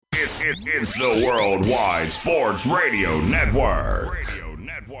It's the Worldwide Sports Radio Network.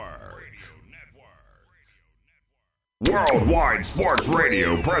 Worldwide Sports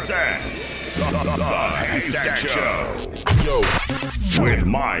Radio presents the Haystack Show with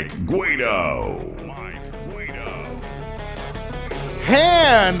Mike Guido.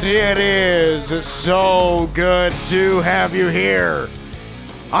 And it is so good to have you here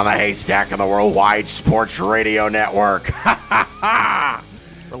on the Haystack of the Worldwide Sports Radio Network.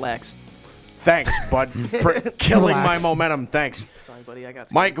 Relax. Thanks, bud, for killing Relax. my momentum. Thanks. Sorry, buddy. I got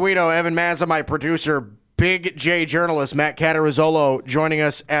some. Mike Guido, Evan Mazza, my producer, Big J journalist, Matt Catarazzolo joining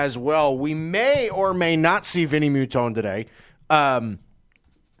us as well. We may or may not see Vinny Mutone today,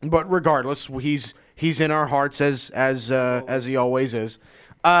 but regardless, he's in our hearts as he always is.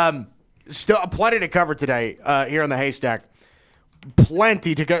 Still plenty to cover today here on the Haystack.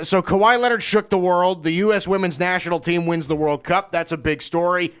 Plenty to go. So Kawhi Leonard shook the world. The U.S. women's national team wins the World Cup. That's a big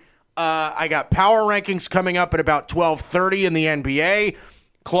story. I got power rankings coming up at about 12:30 in the NBA.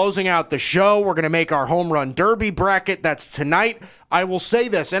 Closing out the show, we're going to make our home run derby bracket. That's tonight. I will say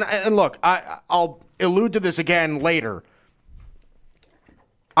this, and look, I'll allude to this again later.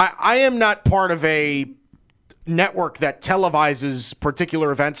 I am not part of a network that televises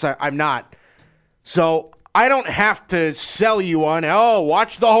particular events. I'm not. So I don't have to sell you on,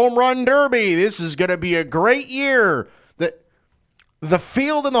 watch the home run derby. This is going to be a great year. The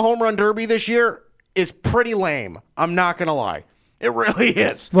field in the home run derby this year is pretty lame. I'm not going to lie. It really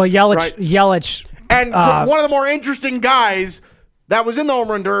is. Well, Yelich, right? And one of the more interesting guys that was in the home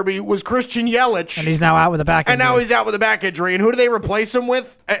run derby was Christian Yelich. And he's now out with a back injury. And now he's out with a back injury. And who do they replace him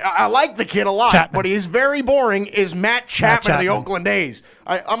with? I like the kid a lot, Chapman. but he's very boring, is Matt Chapman of the Oakland A's.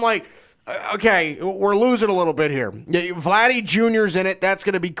 I'm like, okay, we're losing a little bit here. Vladdy Jr.'s in it. That's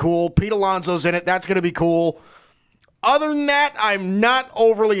going to be cool. Pete Alonso's in it. That's going to be cool. Other than that, I'm not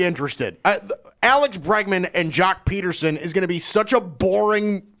overly interested. Alex Bregman and Jock Peterson is going to be such a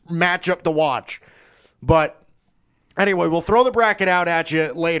boring matchup to watch. But anyway, we'll throw the bracket out at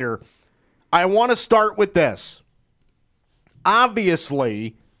you later. I want to start with this.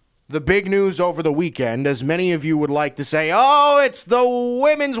 Obviously, the big news over the weekend, as many of you would like to say, it's the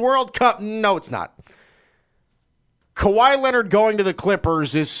Women's World Cup. No, it's not. Kawhi Leonard going to the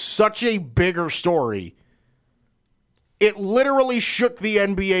Clippers is such a bigger story. It literally shook the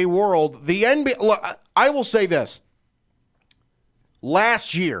NBA world. The NBA, look, I will say this.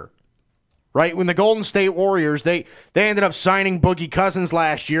 Last year, right, when the Golden State Warriors, they ended up signing Boogie Cousins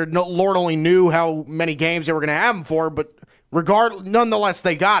last year. No, Lord only knew how many games they were going to have him for, but nonetheless,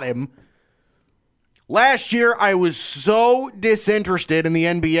 they got him. Last year, I was so disinterested in the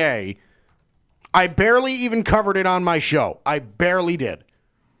NBA, I barely even covered it on my show. I barely did,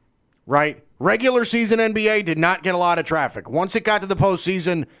 right? Regular season NBA did not get a lot of traffic. Once it got to the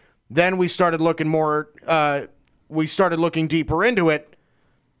postseason, then we started looking deeper into it.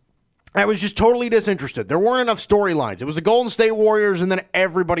 I was just totally disinterested. There weren't enough storylines. It was the Golden State Warriors and then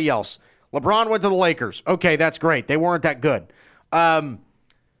everybody else. LeBron went to the Lakers. Okay, that's great. They weren't that good. It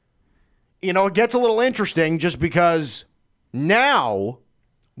gets a little interesting just because now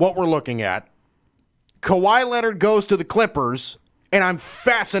what we're looking at, Kawhi Leonard goes to the Clippers, and I'm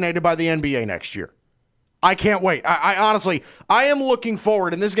fascinated by the NBA next year. I can't wait. I honestly, I am looking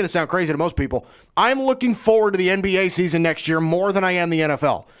forward, and this is going to sound crazy to most people, I'm looking forward to the NBA season next year more than I am the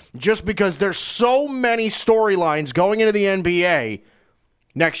NFL. Just because there's so many storylines going into the NBA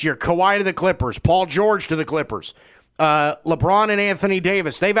next year. Kawhi to the Clippers, Paul George to the Clippers, LeBron and Anthony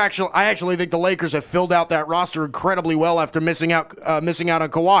Davis. I actually think the Lakers have filled out that roster incredibly well after missing out on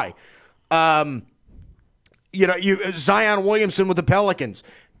Kawhi. Zion Williamson with the Pelicans,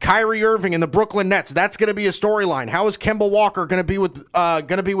 Kyrie Irving and the Brooklyn Nets. That's going to be a storyline. How is Kemba Walker going to be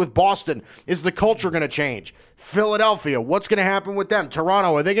with Boston? Is the culture going to change? Philadelphia, what's going to happen with them?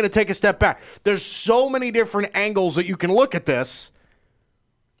 Toronto, are they going to take a step back? There's so many different angles that you can look at this.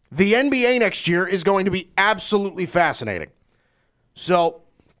 The NBA next year is going to be absolutely fascinating. So,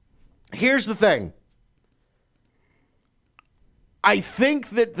 here's the thing. I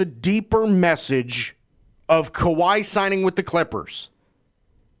think that the deeper message of Kawhi signing with the Clippers,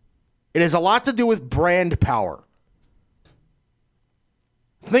 it has a lot to do with brand power.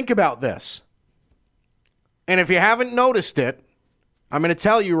 Think about this. And if you haven't noticed it, I'm going to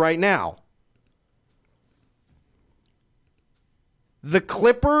tell you right now. The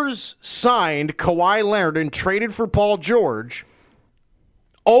Clippers signed Kawhi Leonard and traded for Paul George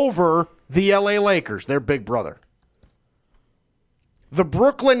over the LA Lakers, their big brother. The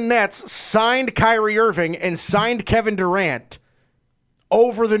Brooklyn Nets signed Kyrie Irving and signed Kevin Durant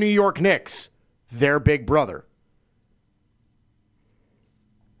over the New York Knicks, their big brother.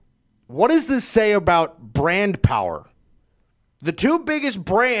 what does this say about brand power? The two biggest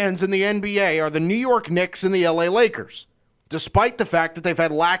brands in the NBA are the New York Knicks and the LA Lakers, despite the fact that they've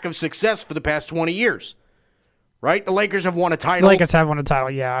had lack of success for the past 20 years. Right? The Lakers have won a title. The Lakers have won a title,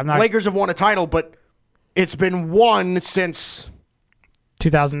 yeah. Lakers have won a title, but it's been won since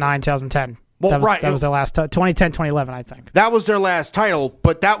 2009, 2010. Well, that was their last 2010, 2011, I think. That was their last title,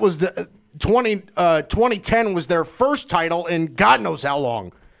 but that was the 2010 was their first title in God knows how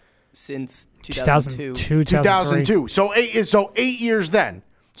long. Since 2002. 2002. So 8 years then.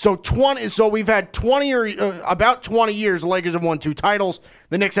 So we've had about 20 years the Lakers have won 2 titles.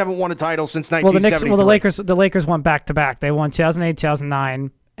 The Knicks haven't won a title since 1973. The Lakers won back to back. They won 2008,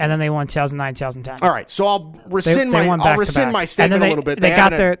 2009. And then they won 2009, 2010. All right, so I'll rescind my statement a little bit. They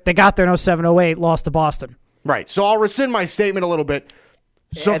got there in 07, 08, lost to Boston. Right, so I'll rescind my statement a little bit.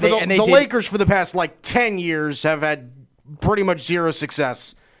 So the Lakers for the past 10 years have had pretty much zero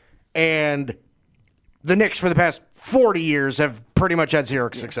success, and the Knicks for the past 40 years have pretty much had zero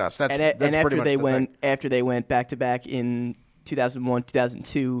success. That's after they went back to back in 2001,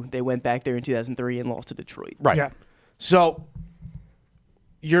 2002, they went back there in 2003 and lost to Detroit. Right. Yeah. So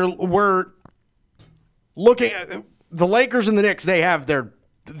we're looking at the Lakers and the Knicks. They are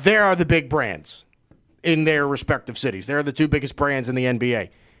the big brands in their respective cities. They're the two biggest brands in the NBA.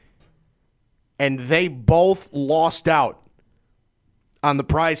 And they both lost out on the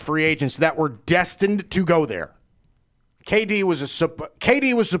prize free agents that were destined to go there. KD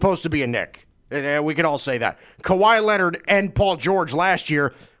was supposed to be a Knick. We could all say that. Kawhi Leonard and Paul George last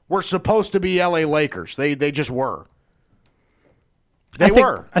year were supposed to be LA Lakers. They just were. I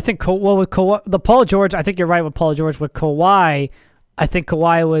think with Kawhi, the Paul George, I think you're right with Paul George. With Kawhi, I think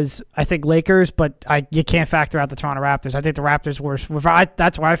Kawhi was, Lakers, but you can't factor out the Toronto Raptors. I think the Raptors were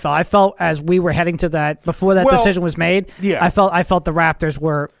that's where I felt. I felt as we were heading to that, before that decision was made, I felt the Raptors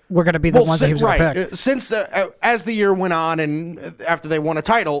were going to be the ones that he was going to pick. Since as the year went on and after they won a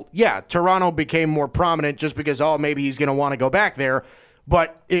title, Toronto became more prominent just because, maybe he's going to want to go back there.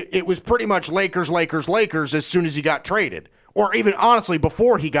 But it was pretty much Lakers as soon as he got traded. Or even, honestly,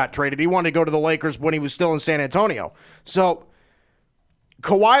 before he got traded. He wanted to go to the Lakers when he was still in San Antonio. So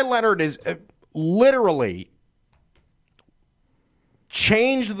Kawhi Leonard is literally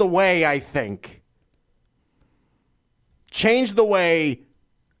changed the way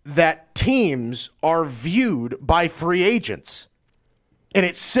that teams are viewed by free agents. And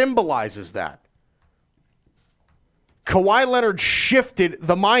it symbolizes that. Kawhi Leonard shifted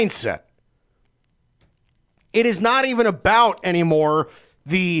the mindset. It is not even about anymore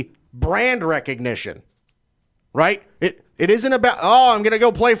the brand recognition, right? It isn't about, I'm going to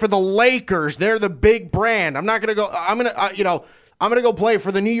go play for the Lakers. They're the big brand. I'm not going to go, I'm going to go play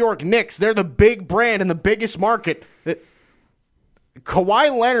for the New York Knicks. They're the big brand in the biggest market.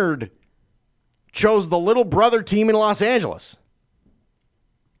 Kawhi Leonard chose the little brother team in Los Angeles.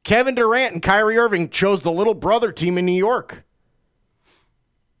 Kevin Durant and Kyrie Irving chose the little brother team in New York.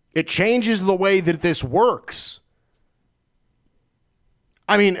 It changes the way that this works.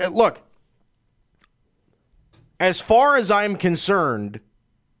 I mean, look, as far as I'm concerned,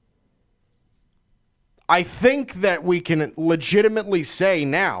 I think that we can legitimately say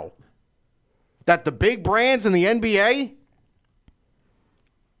now that the big brands in the NBA,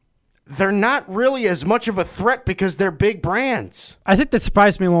 they're not really as much of a threat because they're big brands. I think that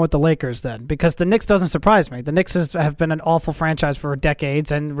surprised me more with the Lakers then, because the Knicks doesn't surprise me. The Knicks have been an awful franchise for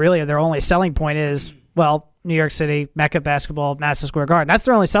decades, and really their only selling point is, New York City, Mecca basketball, Madison Square Garden. That's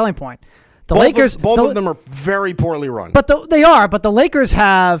their only selling point. Both of them are very poorly run. But they are. But the Lakers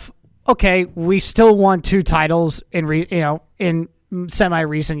have, we still won 2 titles in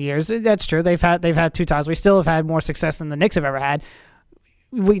semi-recent years. That's true. They've had 2 titles. We still have had more success than the Knicks have ever had.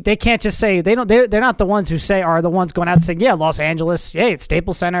 They can't just say they're not the ones who are the ones going out and saying, Los Angeles, it's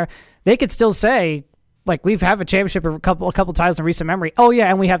Staples Center. They could still say, we've had a championship a couple titles in recent memory.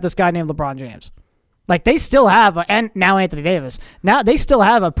 And we have this guy named LeBron James. They still have and now Anthony Davis. Now they still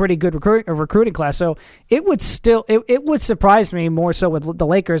have a pretty good recruiting class. So it would surprise me more so with the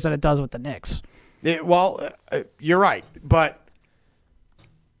Lakers than it does with the Knicks. You're right, but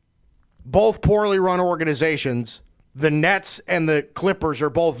both poorly run organizations. The Nets and the Clippers are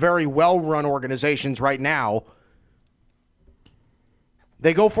both very well-run organizations right now.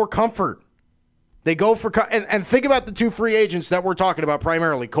 They go for comfort. And think about the 2 free agents that we're talking about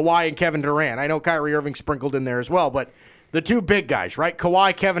primarily, Kawhi and Kevin Durant. I know Kyrie Irving sprinkled in there as well, but the 2 big guys, right?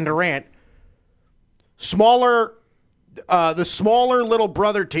 Kawhi, Kevin Durant, the smaller little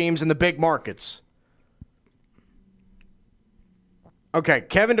brother teams in the big markets. Okay,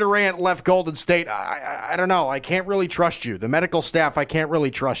 Kevin Durant left Golden State. I don't know. I can't really trust you. The medical staff, I can't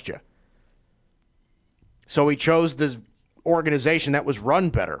really trust you. So he chose this organization that was run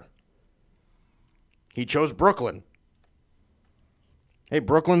better. He chose Brooklyn. Hey,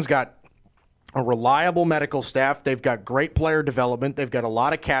 Brooklyn's got a reliable medical staff. They've got great player development. They've got a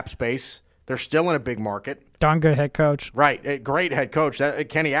lot of cap space. They're still in a big market. Darn good head coach. Right. A great head coach.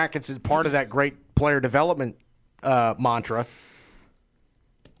 Kenny Atkinson is part of that great player development mantra.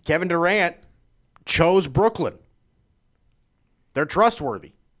 Kevin Durant chose Brooklyn. They're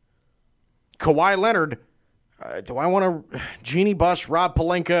trustworthy. Kawhi Leonard, do I want to Genie Bus, Rob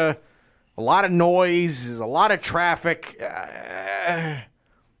Pelinka, a lot of noise, a lot of traffic.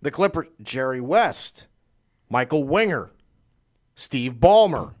 The Clippers, Jerry West, Michael Winger, Steve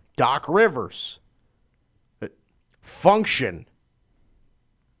Ballmer, Doc Rivers. Function.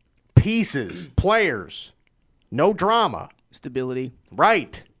 Pieces, players, no drama. Stability.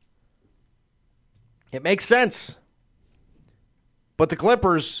 Right. It makes sense. But the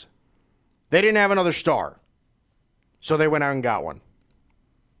Clippers, they didn't have another star. So they went out and got one.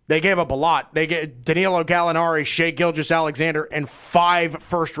 They gave up a lot. They get Danilo Gallinari, Shai Gilgeous-Alexander, and 5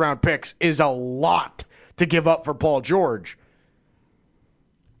 first-round picks is a lot to give up for Paul George.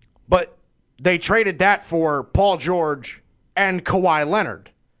 But they traded that for Paul George and Kawhi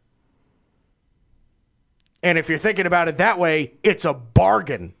Leonard. And if you're thinking about it that way, it's a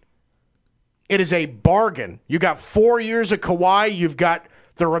bargain. It is a bargain. You got 4 years of Kawhi. You've got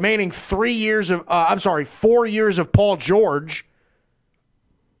the remaining 4 years of Paul George.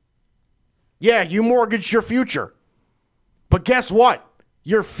 Yeah, you mortgaged your future. But guess what?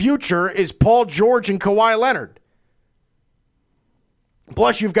 Your future is Paul George and Kawhi Leonard.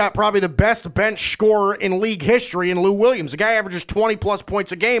 Plus, you've got probably the best bench scorer in league history in Lou Williams. The guy averages 20-plus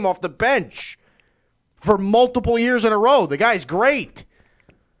points a game off the bench for multiple years in a row. The guy's great.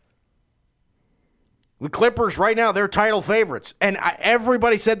 The Clippers right now, they're title favorites. And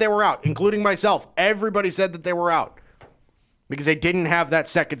everybody said they were out, including myself. Everybody said that they were out because they didn't have that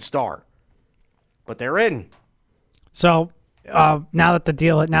second star. But they're in. So now that the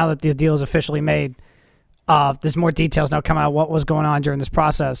deal is officially made, there's more details now coming out what was going on during this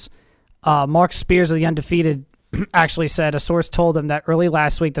process. Mark Spears of The Undefeated actually said a source told him that early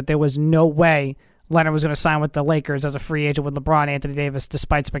last week that there was no way Leonard was going to sign with the Lakers as a free agent with LeBron, Anthony Davis,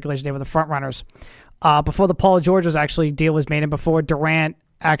 despite speculation they were the front runners. Before the Paul George deal was made and before Durant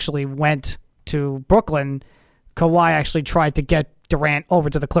actually went to Brooklyn, Kawhi actually tried to get Durant over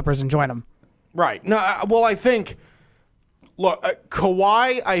to the Clippers and join him. Right. No, well, I think, look,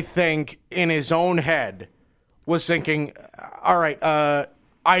 Kawhi, I think, in his own head, was thinking, all right,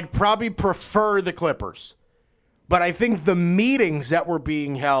 I'd probably prefer the Clippers. But I think the meetings that were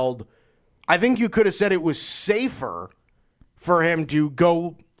being held, I think you could have said it was safer for him to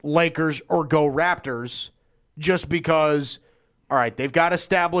go Lakers or go Raptors just because, all right, they've got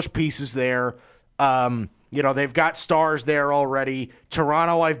established pieces there. They've got stars there already.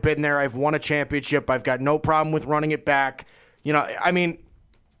 Toronto, I've been there. I've won a championship. I've got no problem with running it back.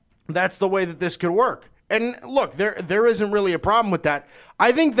 That's the way that this could work. And look, there isn't really a problem with that.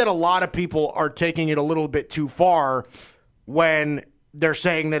 I think that a lot of people are taking it a little bit too far when they're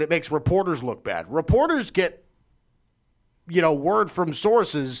saying that it makes reporters look bad. Reporters get, word from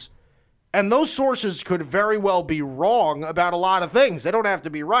sources, and those sources could very well be wrong about a lot of things. They don't have to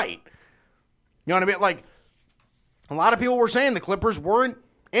be right. You know what I mean? Like, a lot of people were saying the Clippers weren't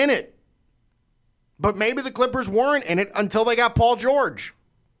in it. But maybe the Clippers weren't in it until they got Paul George.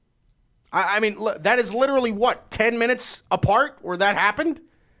 I mean, that is literally, 10 minutes apart where that happened?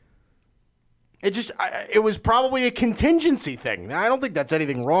 It was probably a contingency thing. I don't think that's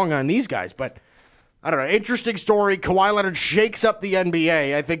anything wrong on these guys, but I don't know. Interesting story. Kawhi Leonard shakes up the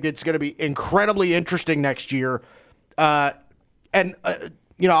NBA. I think it's going to be incredibly interesting next year. I'll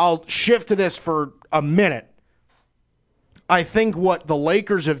shift to this for a minute. I think what the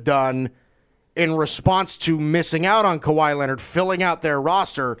Lakers have done in response to missing out on Kawhi Leonard, filling out their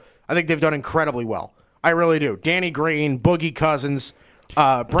roster, I think they've done incredibly well. I really do. Danny Green, Boogie Cousins.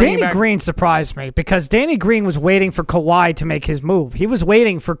 Danny Green surprised me because Danny Green was waiting for Kawhi to make his move. He was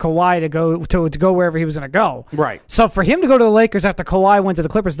waiting for Kawhi to go wherever he was going to go. Right. So for him to go to the Lakers after Kawhi went to the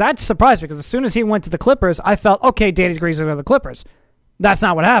Clippers, that surprised me because as soon as he went to the Clippers, I felt, okay, Danny Green's going to go to the Clippers. That's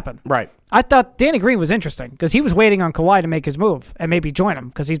not what happened. Right. I thought Danny Green was interesting because he was waiting on Kawhi to make his move and maybe join him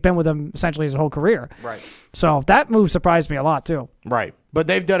because he's been with him essentially his whole career. Right. So that move surprised me a lot too. Right. But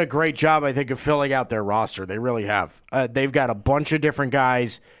they've done a great job, I think, of filling out their roster. They really have. They've got a bunch of different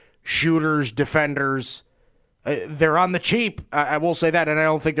guys, shooters, defenders. They're on the cheap. I will say that, and I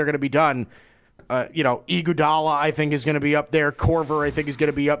don't think they're going to be done. Iguodala, I think, is going to be up there. Korver, I think, is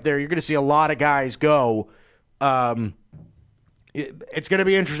going to be up there. You're going to see a lot of guys go. It's going to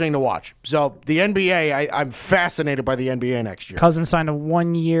be interesting to watch. So the NBA, I'm fascinated by the NBA next year. Cousins signed a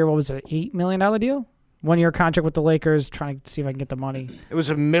 1 year, what was it, $8 million deal? 1 year contract with the Lakers, trying to see if I can get the money. It was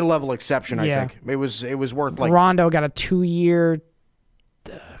a mid-level exception, I think. It was worth like Rondo got a 2 year,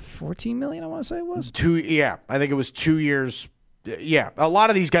 $14 million. I want to say it was I think it was 2 years. Yeah, a lot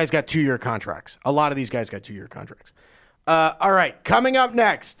of these guys got 2 year contracts. All right, coming up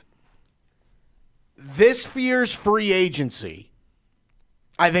next, this year's free agency,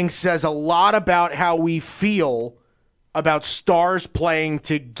 I think, says a lot about how we feel about stars playing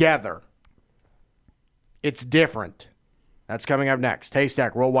together. It's different. That's coming up next.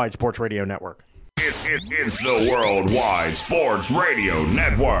 Haystack Worldwide Sports Radio Network. It's the Worldwide Sports Radio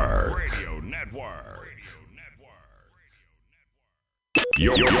Network.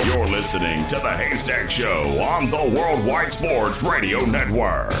 You're listening to the Haystack Show on the Worldwide Sports Radio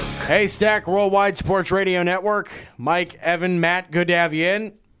Network. Haystack Worldwide Sports Radio Network. Mike, Evan, Matt, good to have you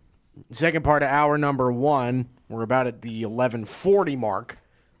in. Second part of hour number 1. We're about at the 11:40 mark.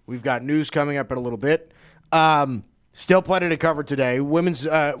 We've got news coming up in a little bit. Still plenty to cover today. Women's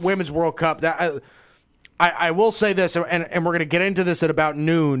World Cup. I will say this, and we're going to get into this at about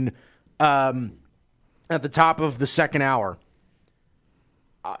noon at the top of the second hour.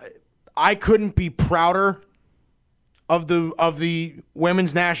 I couldn't be prouder of the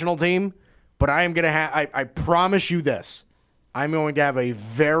women's national team, but I am going to have. I promise you this: I'm going to have a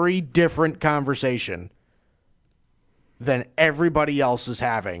very different conversation than everybody else is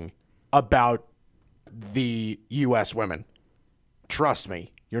having about the U.S. women. Trust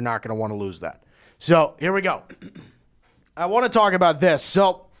me, you're not going to want to lose that. So here we go. I want to talk about this.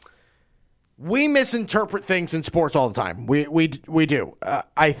 So we misinterpret things in sports all the time. We do.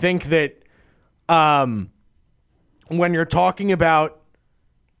 I think that when you're talking about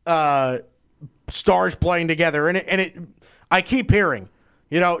stars playing together, I keep hearing,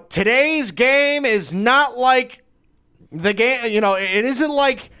 today's game is not like the game. It isn't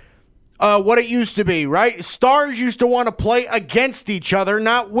like what it used to be, right? Stars used to want to play against each other,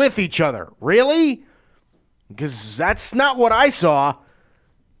 not with each other. Really? Because that's not what I saw.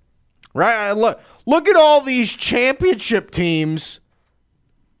 Right? Look at all these championship teams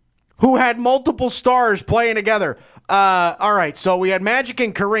who had multiple stars playing together. All right, so we had Magic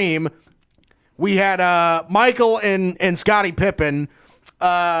and Kareem. We had Michael and Scottie Pippen.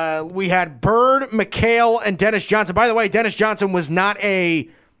 We had Bird, McHale, and Dennis Johnson. By the way, Dennis Johnson was not a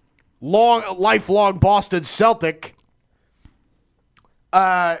lifelong Boston Celtic.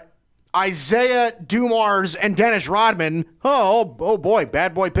 Isaiah Dumars and Dennis Rodman. Oh boy,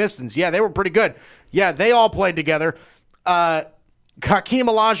 bad boy Pistons. Yeah, they were pretty good. Yeah, they all played together. Hakeem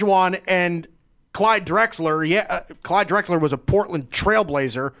Olajuwon and Clyde Drexler. Yeah, Clyde Drexler was a Portland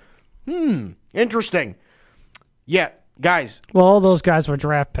Trailblazer. Interesting. Yeah, guys. Well, all those guys were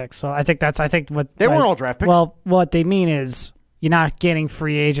draft picks, so I think what they weren't all draft picks. Well, what they mean is you're not getting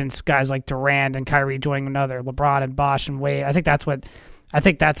free agents, guys like Durant and Kyrie joining another, LeBron and Bosh and Wade. I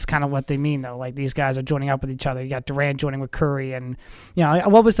think that's kind of what they mean, though. Like, these guys are joining up with each other. You got Durant joining with Curry, and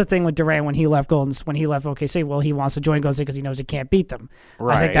what was the thing with Durant when he left OKC? Well, he wants to join Golden State because he knows he can't beat them.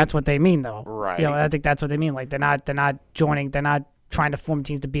 Right. I think that's what they mean, though. Right. I think that's what they mean. Like, they're not joining. They're not trying to form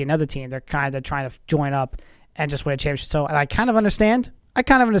teams to be another team. They're trying to join up and just win a championship. So, and I kind of understand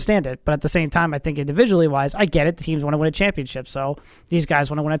it, but at the same time, I think individually wise, I get it. The teams want to win a championship, so these guys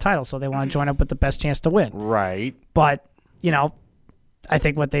want to win a title, so they want to join up with the best chance to win. Right. But I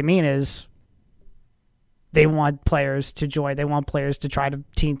think what they mean is they want players to join. They want players to try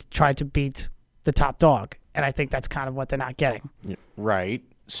to beat the top dog, and I think that's kind of what they're not getting. Right.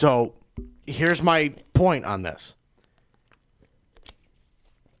 So here's my point on this.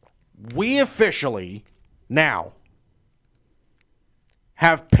 We officially now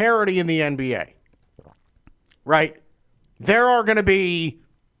have parity in the NBA. Right? There are going to be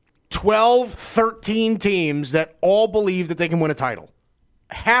 12, 13 teams that all believe that they can win a title.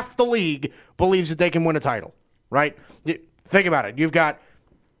 Half the league believes that they can win a title, right? Think about it. You've got,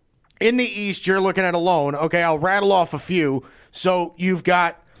 in the East, you're looking at alone. Okay, I'll rattle off a few. So you've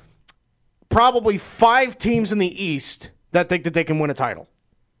got probably 5 teams in the East that think that they can win a title,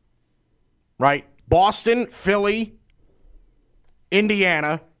 right? Boston, Philly,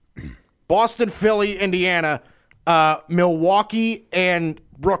 Indiana. Boston, Philly, Indiana, Milwaukee, and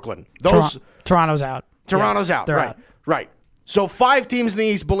Brooklyn. Toronto's out. Toronto's out. Right. Out. Right. So 5 teams in the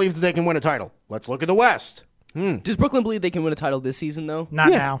East believe that they can win a title. Let's look at the West. Does Brooklyn believe they can win a title this season, though? Not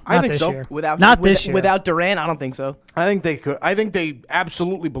now. I think this so. Year. This year. Without Durant, I don't think so. I think they could. I think they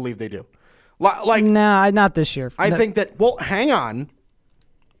absolutely believe they do. Not this year. I think that. Well, hang on.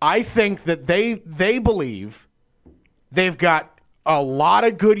 I think that they believe they've got a lot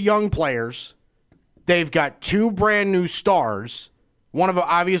of good young players. They've got 2 brand new stars. One of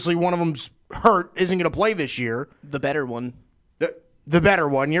them's hurt, isn't going to play this year. The better one. The better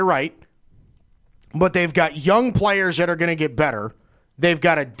one, you're right. But they've got young players that are going to get better. They've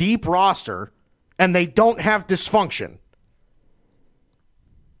got a deep roster, and they don't have dysfunction.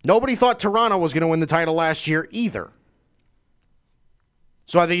 Nobody thought Toronto was going to win the title last year either.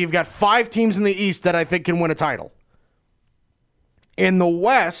 So I think you've got 5 teams in the East that I think can win a title. In the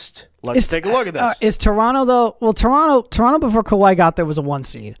West, let's take a look at this. Is Toronto, though? Well, Toronto before Kawhi got there was a 1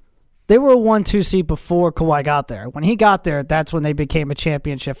 seed. They were a 1-2 seed before Kawhi got there. When he got there, that's when they became a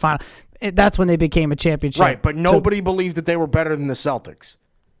championship final. That's when they became a championship. Right, but nobody believed that they were better than the Celtics.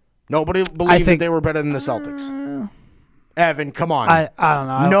 Nobody believed that they were better than the Celtics. Evan, come on. I don't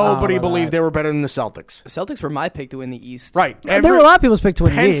know. Nobody believed they were better than the Celtics. The Celtics were my pick to win the East. Right. There were a lot of people's pick to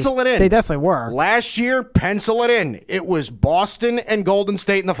win the East. Pencil it in. They definitely were. Last year, pencil it in. It was Boston and Golden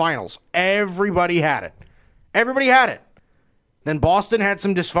State in the finals. Everybody had it. Everybody had it. Then Boston had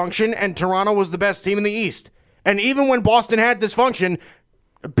some dysfunction, and Toronto was the best team in the East. And even when Boston had dysfunction,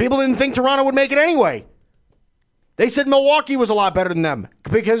 people didn't think Toronto would make it anyway. They said Milwaukee was a lot better than them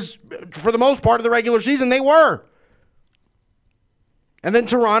because for the most part of the regular season, they were. And then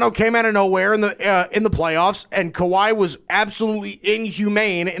Toronto came out of nowhere in the playoffs, and Kawhi was absolutely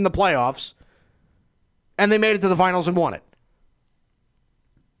inhumane in the playoffs, and they made it to the finals and won it.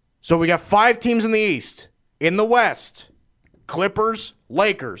 So we got 5 teams in the East. In the West, Clippers,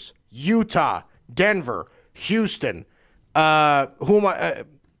 Lakers, Utah, Denver, Houston. I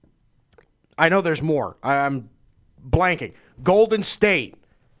know there's more. I'm blanking. Golden State.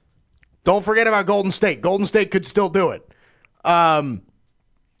 Don't forget about Golden State. Golden State could still do it.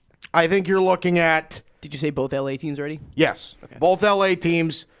 I think you're looking at... Did you say both LA teams already? Yes. Okay. Both LA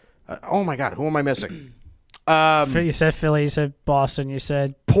teams. Oh, my God. Who am I missing? You said Philly. You said Boston. You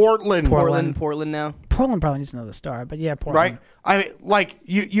said... Portland now. Portland probably needs to know the star, but yeah, Portland. Right? I mean, like,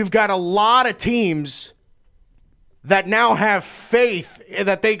 you've got a lot of teams that now have faith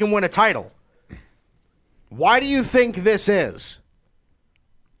that they can win a title. Why do you think this is?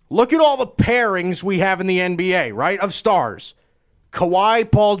 Look at all the pairings we have in the NBA, right, of stars. Kawhi,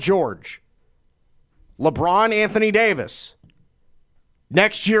 Paul George. LeBron, Anthony Davis.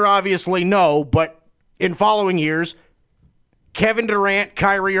 Next year, obviously, no, but in following years, Kevin Durant,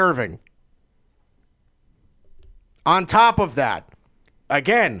 Kyrie Irving. On top of that,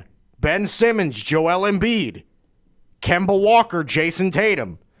 again, Ben Simmons, Joel Embiid, Kemba Walker, Jason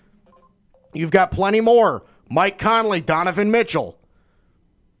Tatum. You've got plenty more. Mike Conley, Donovan Mitchell.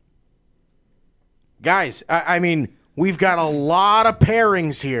 Guys, I mean, we've got a lot of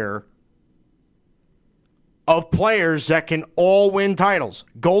pairings here of players that can all win titles.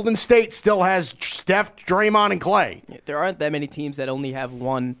 Golden State still has Steph, Draymond, and Clay. Yeah, there aren't that many teams that only have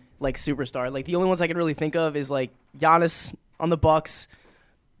one like superstar. Like the only ones I can really think of is like Giannis on the Bucks.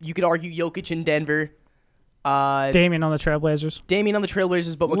 You could argue Jokic in Denver. Damian on the Trailblazers.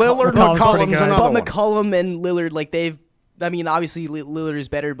 But Lillard, McCollum's another one. But McCollum and Lillard, like obviously Lillard is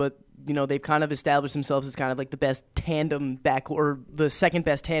better, but you know they've kind of established themselves as kind of like the best tandem backcourt, or the second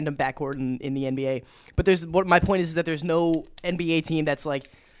best tandem backcourt in the NBA. But my point is that there's no NBA team that's like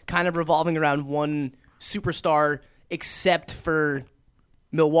kind of revolving around one superstar, except for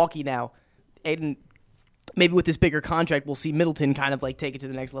Milwaukee now, and maybe with this bigger contract, we'll see Middleton kind of like take it to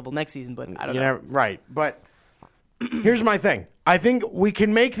the next level next season. But I don't know. Right, but here's my thing. I think we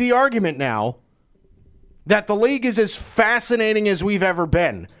can make the argument now that the league is as fascinating as we've ever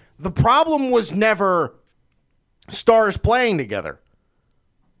been. The problem was never stars playing together.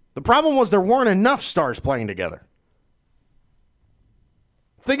 The problem was there weren't enough stars playing together.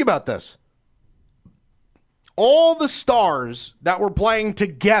 Think about this. All the stars that were playing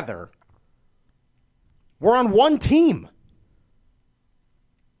together were on one team.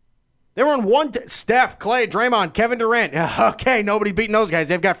 They were on one Steph, Clay, Draymond, Kevin Durant. Okay, nobody beating those guys.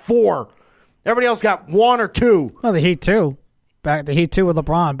 They've got 4. Everybody else got 1 or 2. Well, the Heat too. The Heat too with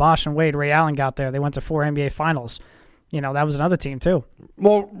LeBron, Bosh, and Wade. Ray Allen got there. They went to 4 NBA Finals. You know, that was another team too.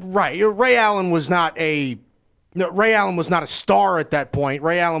 Well, right. Ray Allen was not a star at that point.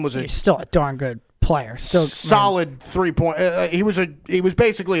 Ray Allen was He's still a darn good player. Still solid 3-point. He was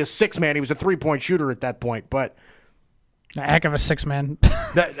basically a 6-man. He was a 3-point shooter at that point, but a heck of a 6-man.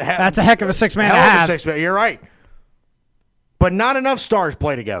 That's a heck of a 6-man to have. 6-man. You're right. But not enough stars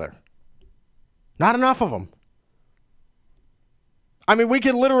play together. Not enough of them. I mean, we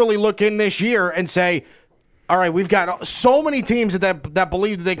could literally look in this year and say, all right, we've got so many teams that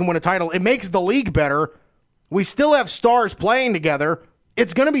believe that they can win a title. It makes the league better. We still have stars playing together.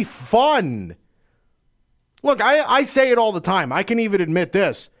 It's going to be fun. Look, I say it all the time. I can even admit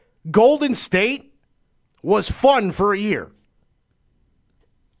this. Golden State was fun for a year.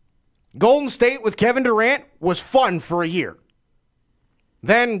 Golden State with Kevin Durant was fun for a year.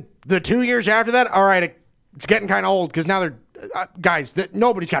 Then the 2 years after that, all right, it's getting kind of old because now they're guys.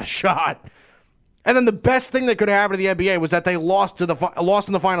 Nobody's got a shot. And then the best thing that could happen to the NBA was that they lost in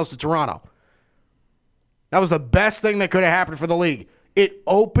the finals to Toronto. That was the best thing that could have happened for the league. It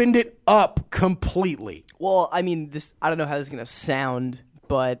opened it up completely. Well, I mean, I don't know how this is going to sound,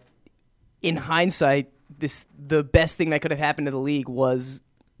 but in hindsight, the best thing that could have happened to the league was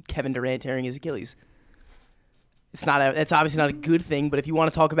Kevin Durant tearing his Achilles. That's obviously not a good thing, but if you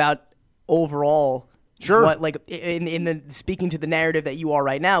want to talk about overall, sure. What, like in the speaking to the narrative that you are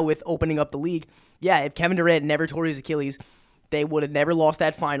right now with opening up the league, yeah, if Kevin Durant never tore his Achilles, they would have never lost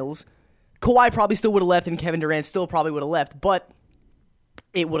that finals. Kawhi probably still would have left, and Kevin Durant still probably would have left, but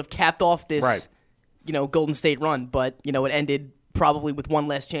it would have capped off this, Golden State run. But it ended probably with one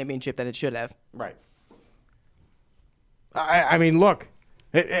less championship than it should have. Right. I mean, look,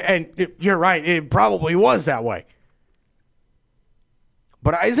 you're right. It probably was that way.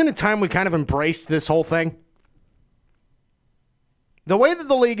 But isn't it time we kind of embraced this whole thing? The way that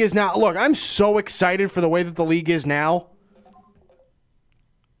the league is now, look, I'm so excited for the way that the league is now.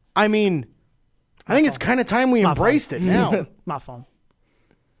 I mean, I think it's kind of time we embraced it now. My phone.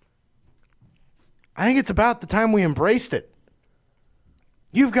 I think it's about the time we embraced it.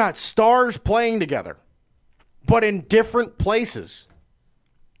 You've got stars playing together, but in different places.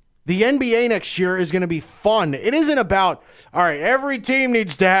 The NBA next year is going to be fun. It isn't about, all right, every team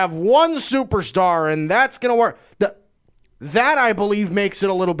needs to have one superstar, and that's going to work. That, I believe, makes it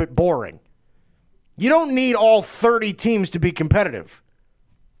a little bit boring. You don't need all 30 teams to be competitive.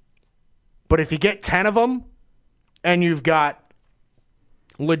 But if you get 10 of them, and you've got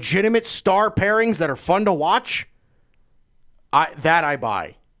legitimate star pairings that are fun to watch, I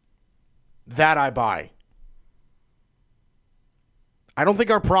buy. That I buy. I don't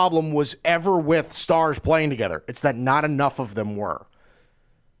think our problem was ever with stars playing together. It's that not enough of them were.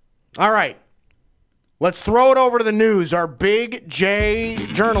 All right. Let's throw it over to the news. Our Big J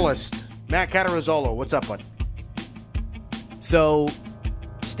journalist, Matt Catarazzolo. What's up, bud? So,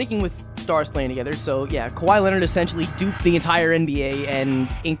 sticking with stars playing together. So, yeah, Kawhi Leonard essentially duped the entire NBA and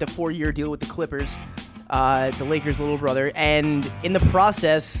inked a 4-year deal with the Clippers, the Lakers' little brother, and in the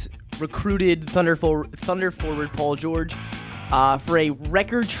process recruited Thunder forward Paul George for a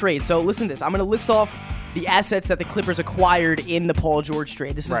record trade. So listen to this. I'm going to list off the assets that the Clippers acquired in the Paul George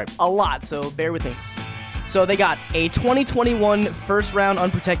trade. This is a lot, so bear with me. So they got a 2021 first-round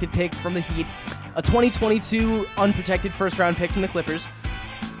unprotected pick from the Heat, a 2022 unprotected first-round pick from the Clippers,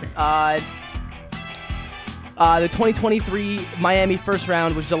 the 2023 Miami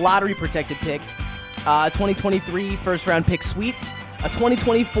first-round, which is a lottery-protected pick, 2023 first-round pick sweep, a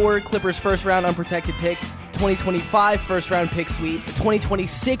 2024 Clippers first-round unprotected pick, 2025 first-round pick sweep, the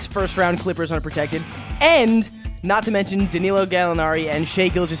 2026 first-round Clippers unprotected, and not to mention Danilo Gallinari and Shai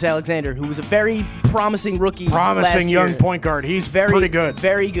Gilgeous-Alexander, who was a very promising rookie. Promising young year. Point guard. He's pretty good.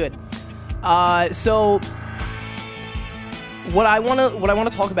 Very good. So what I want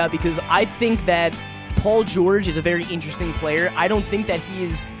to talk about, because I think that Paul George is a very interesting player. I don't think that he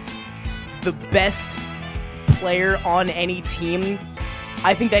is the best player on any team.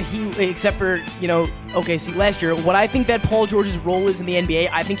 I think that he, except for, OKC last year, what I think that Paul George's role is in the NBA,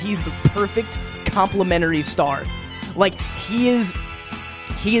 I think he's the perfect complementary star. Like, he is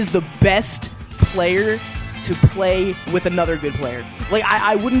the best player to play with another good player. Like,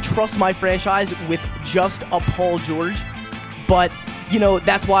 I wouldn't trust my franchise with just a Paul George, but,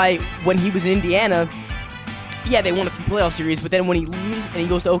 that's why when he was in Indiana, yeah, they won a few playoff series, but then when he leaves and he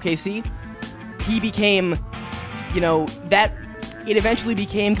goes to OKC, he became, it eventually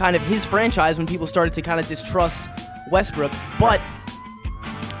became kind of his franchise when people started to kind of distrust Westbrook. But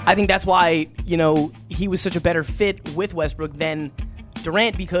I think that's why, he was such a better fit with Westbrook than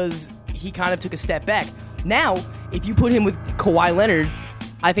Durant, because he kind of took a step back. Now, if you put him with Kawhi Leonard,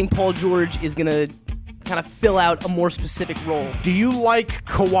 I think Paul George is going to kind of fill out a more specific role. Do you like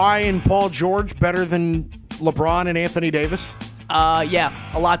Kawhi and Paul George better than LeBron and Anthony Davis? Yeah,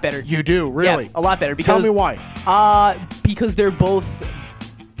 a lot better. You do, really? Yeah, a lot better. Tell me why. Because they're both,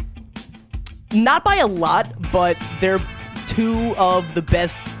 not by a lot, but they're two of the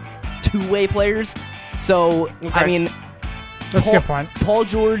best two-way players. So, okay. I mean, that's a good point. Paul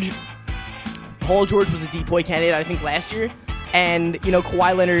George was a DPOY candidate, I think, last year. And,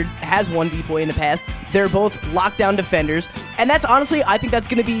 Kawhi Leonard has won DPOY in the past. They're both lockdown defenders. And that's honestly, I think that's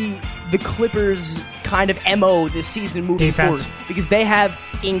going to be the Clippers' kind of MO this season moving forward. Because they have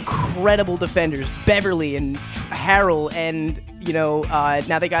incredible defenders, Beverly and Harrell, and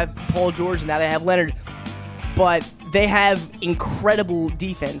now they got Paul George, and now they have Leonard. But they have incredible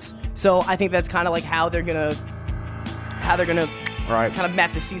defense. So I think that's kind of like how they're gonna Right. kind of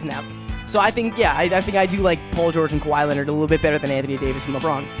map the season out. So I think I do like Paul George and Kawhi Leonard a little bit better than Anthony Davis and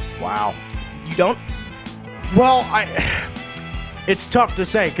LeBron. Wow. You don't? Well, it's tough to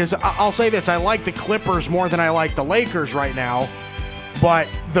say because I'll say this. I like the Clippers more than I like the Lakers right now. But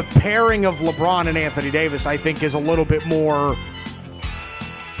the pairing of LeBron and Anthony Davis, I think, is a little bit more,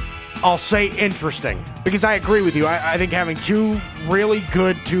 I'll say, interesting. Because I agree with you. I think having two really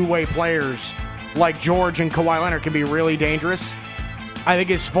good two-way players like George and Kawhi Leonard can be really dangerous. I think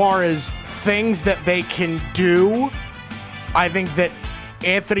as far as things that they can do, I think that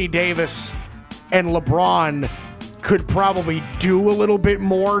Anthony Davis and LeBron could probably do a little bit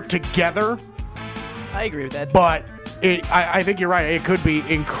more together. I agree with that. But I think you're right. It could be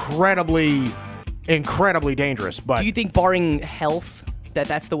incredibly dangerous. But do you think, barring health,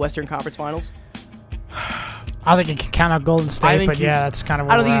 that's the Western Conference Finals? I think you can count out Golden State, but yeah, that's kind of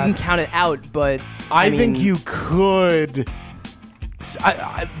where I don't think we're you at. can count it out, but I think you could.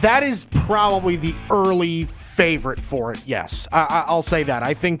 That is probably the early favorite for it. Yes, I'll say that.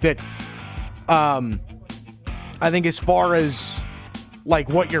 I think that. I think as far as like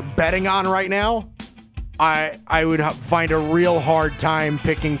what you're betting on right now, I would find a real hard time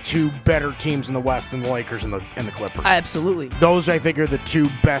picking two better teams in the West than the Lakers and the Clippers. Absolutely. Those, I think, are the two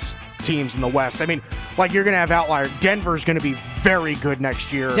best teams in the West. I mean, like, you're going to have outliers. Denver's going to be very good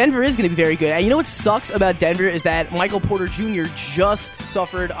next year. Denver is going to be very good. And you know what sucks about Denver is that Michael Porter Jr. just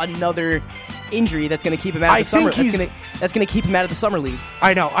suffered another injury that's going to keep him out of the summer. That's going to keep him out of the summer league.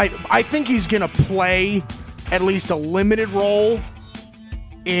 I know. I think he's going to play at least a limited role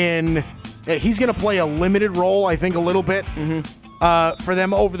in... He's going to play a limited role, I think, a little bit for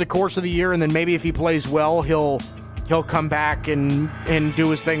them over the course of the year, and then maybe if he plays well, he'll come back and do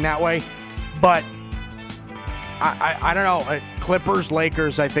his thing that way. But I don't know. Clippers,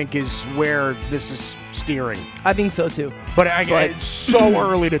 Lakers, I think, is where this is steering. I think so too. But it's so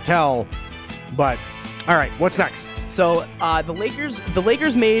early to tell. But all right, what's next? So the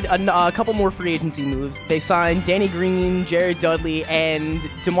Lakers made a couple more free agency moves. They signed Danny Green, Jared Dudley, and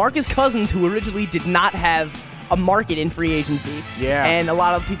DeMarcus Cousins, who originally did not have a market in free agency. Yeah. And a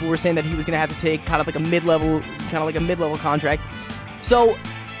lot of people were saying that he was going to have to take kind of like a mid-level contract. So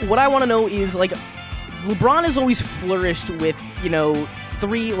what I want to know is, like, LeBron has always flourished with,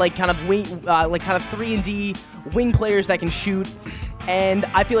 three kind of 3-and-D wing players that can shoot, and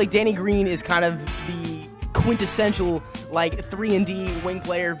I feel like Danny Green is kind of the quintessential 3-and-D wing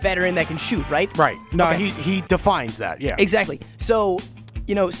player veteran that can shoot, right? Right. No, Okay. he defines that. Yeah. Exactly. So,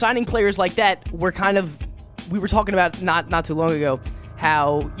 signing players like that, we were talking about not too long ago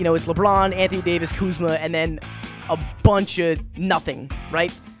how, it's LeBron, Anthony Davis, Kuzma, and then a bunch of nothing,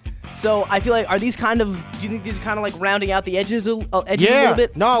 right? So I feel like, do you think these are kind of like rounding out the edges a little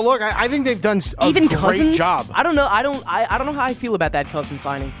bit? No, look, I think they've done a Even great Cousins? job. I don't know. I don't know how I feel about that Cousins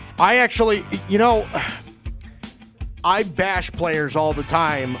signing. I actually, I bash players all the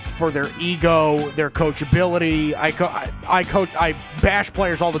time for their ego, their coachability. I bash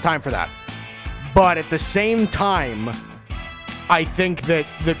players all the time for that. But at the same time, I think that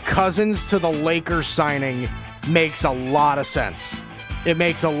the Cousins to the Lakers signing makes a lot of sense. It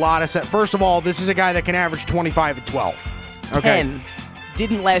makes a lot of sense. First of all, this is a guy that can average 25 and 12. Okay. 10.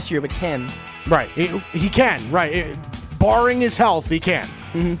 Didn't last year, but can. Right. He can. Right. Barring his health, he can.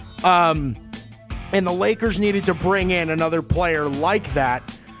 Mm-hmm. And the Lakers needed to bring in another player like that.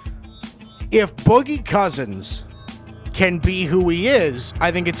 If Boogie Cousins can be who he is,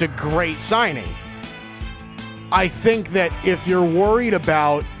 I think it's a great signing. I think that if you're worried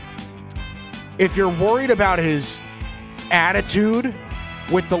about his attitude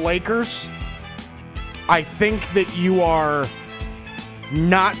with the Lakers, I think that you are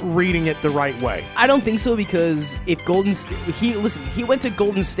not reading it the right way. I don't think so, because if Golden State, he went to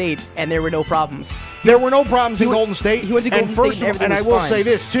Golden State and there were no problems. There were no problems in Golden State. He went to Golden State and everything I was will fine. say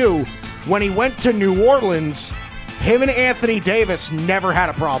this too: when he went to New Orleans, him and Anthony Davis never had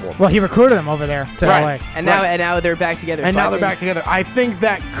a problem. Well, he recruited him over there to Right. LA. And now they're back together. And So now I they're think- back together. I think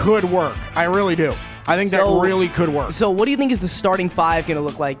that could work. I really do. I think that really could work. So what do you think is the starting five going to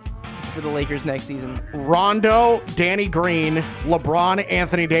look like for the Lakers next season? Rondo, Danny Green, LeBron,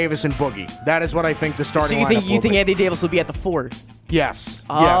 Anthony Davis, and Boogie. That is what I think the starting So you lineup think will be. Anthony Davis will be at the 4? Yes.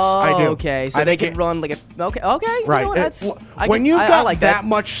 Oh, yes, I do. Okay, so I they think can run like a okay. You Right. know what, that's, When you've got like that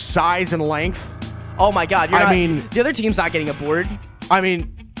much size and length, oh my God! I mean- the other team's not getting a board. I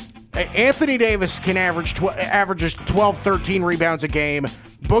mean, Anthony Davis can averages 12, 13 rebounds a game.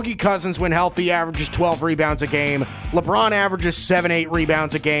 Boogie Cousins, when healthy, averages 12 rebounds a game. LeBron averages 7-8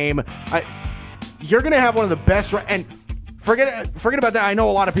 rebounds a game. You're going to have one of the best. And forget about that. I know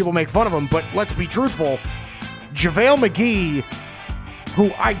a lot of people make fun of him, but let's be truthful. JaVale McGee,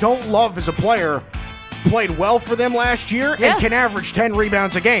 who I don't love as a player, played well for them last year and can average 10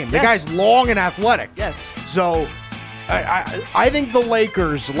 rebounds a game. The guy's long and athletic. Yes. So I think the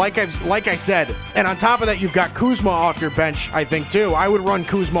Lakers, like I said, and on top of that, you've got Kuzma off your bench, I think, too. I would run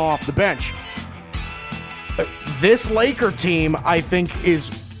Kuzma off the bench. This Laker team, I think, is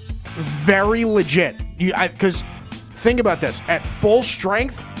very legit. Because think about this. At full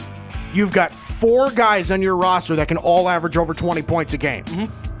strength, you've got 4 guys on your roster that can all average over 20 points a game.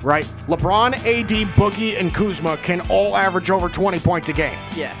 Mm-hmm. Right? LeBron, AD, Boogie, and Kuzma can all average over 20 points a game.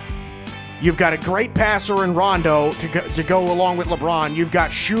 Yeah. You've got a great passer in Rondo to go along with LeBron. You've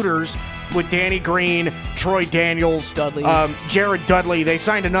got shooters with Danny Green, Troy Daniels, Dudley. Jared Dudley. They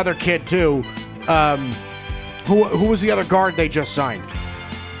signed another kid, too. Who was the other guard they just signed?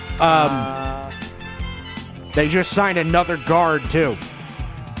 They just signed another guard, too.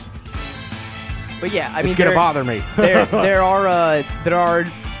 But yeah, I mean, it's gonna bother me. there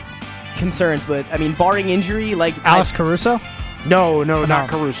are concerns, but I mean, barring injury, like Alex Caruso. No, not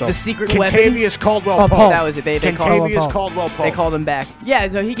Caruso. The secret Contavious weapon? Caldwell Pope. That was it. They Contavious Caldwell Pope. They called him back. Yeah,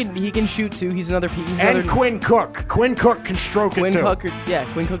 so he can shoot too. He's another piece. And Quinn Cook. Quinn Cook can stroke it too.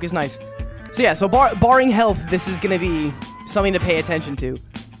 Quinn Cook is nice. So yeah, so barring health, this is gonna be something to pay attention to.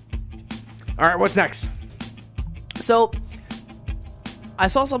 All right, what's next? So I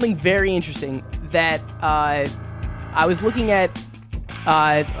saw something very interesting that I was looking at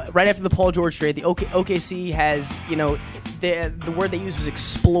right after the Paul George trade. The OKC has, the word they used was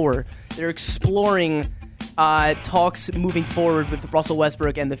explore. They're exploring talks moving forward with Russell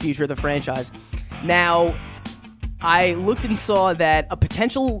Westbrook and the future of the franchise. Now, I looked and saw that a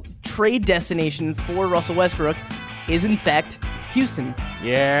potential trade destination for Russell Westbrook is, in fact, Houston.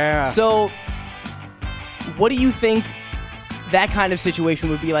 Yeah. So, what do you think that kind of situation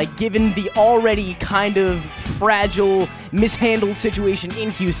would be like, given the already kind of fragile, mishandled situation in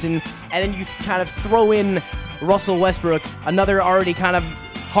Houston, and then you kind of throw in Russell Westbrook, another already kind of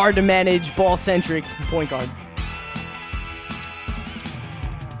hard-to-manage, ball-centric point guard?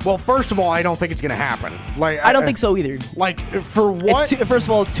 Well, first of all, I don't think it's going to happen. I don't think so either. For what? First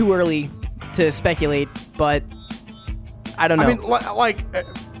of all, it's too early to speculate, but I don't know. I mean,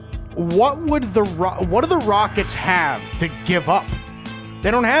 what do the Rockets have to give up?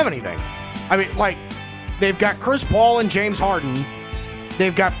 They don't have anything. I mean, they've got Chris Paul and James Harden.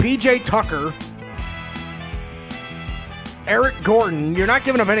 They've got PJ Tucker, Eric Gordon. You're not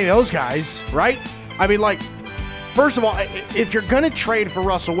giving up any of those guys, right? I mean, first of all, if you're going to trade for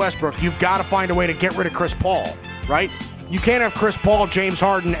Russell Westbrook, you've got to find a way to get rid of Chris Paul, right? You can't have Chris Paul, James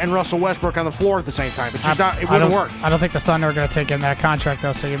Harden, and Russell Westbrook on the floor at the same time. It's just it wouldn't work. I don't think the Thunder are going to take in that contract,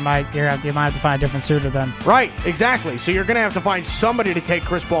 though, so you might have to find a different suitor then. Right, exactly. So you're going to have to find somebody to take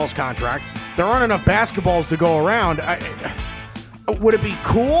Chris Paul's contract. There aren't enough basketballs to go around. Would it be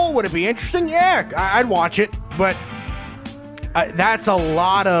cool? Would it be interesting? Yeah, I'd watch it, but that's a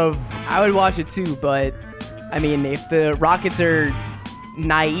lot of... I would watch it too, but, I mean, if the Rockets are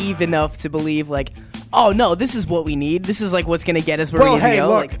naive enough to believe, oh no, this is what we need. This is what's going to get us where we need to go.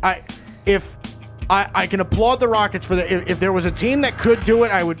 Well, hey, look, I can applaud the Rockets for if there was a team that could do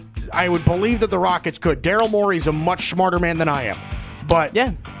it, I would believe that the Rockets could. Daryl Morey's a much smarter man than I am, but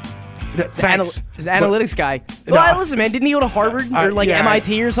yeah, thanks. He's an analytics guy. Well, listen, man, didn't he go to Harvard or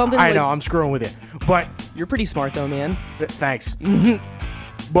MIT or something? I know, I'm screwing with you, but you're pretty smart though, man. Thanks.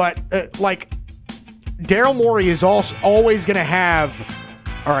 But Daryl Morey is always going to have.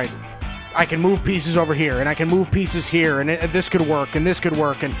 All right. I can move pieces over here, and I can move pieces here, and this could work, and this could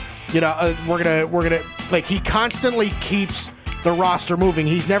work, and we're gonna he constantly keeps the roster moving.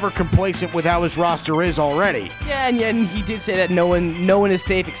 He's never complacent with how his roster is already. Yeah, and he did say that no one is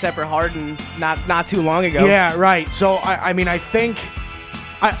safe except for Harden not too long ago. Yeah, right. So I mean, I think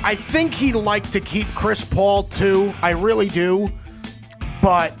he'd like to keep Chris Paul too. I really do,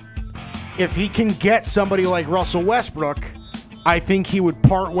 but if he can get somebody like Russell Westbrook, I think he would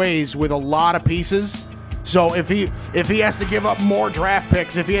part ways with a lot of pieces. So if he has to give up more draft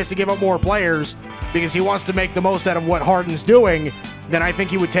picks, if he has to give up more players because he wants to make the most out of what Harden's doing, then I think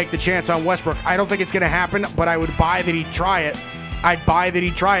he would take the chance on Westbrook. I don't think it's going to happen, but I would buy that he'd try it. I'd buy that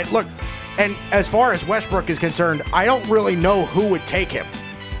he'd try it. Look, and as far as Westbrook is concerned, I don't really know who would take him.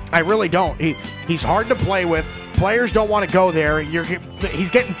 I really don't. He's hard to play with. Players don't want to go there. He's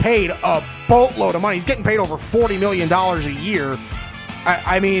getting paid a boatload of money. He's getting paid over $40 million a year.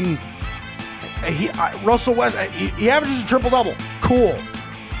 I mean, Russell Westbrook, he averages a triple-double. Cool.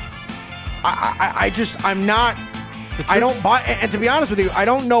 I'm not. I don't buy. And to be honest with you, I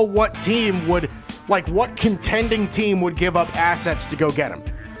don't know what team would, like, what contending team would give up assets to go get him.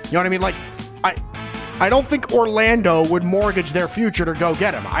 You know what I mean? Like, I don't think Orlando would mortgage their future to go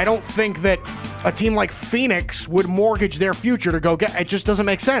get him. I don't think that a team like Phoenix would mortgage their future to go get. It just doesn't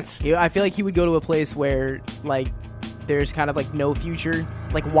make sense. I feel like he would go to a place where, like, there's kind of like no future,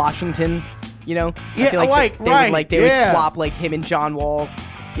 like Washington. You know? Yeah, I feel like they would swap like him and John Wall.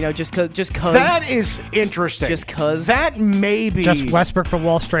 You know, just cause. That is interesting. Just cause. That may be. Just Westbrook for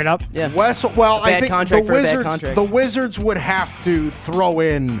Wall straight up. Yeah. Well, I think the Wizards would have to throw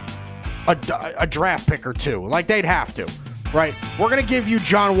in a draft pick or two. Like, they'd have to, right? We're going to give you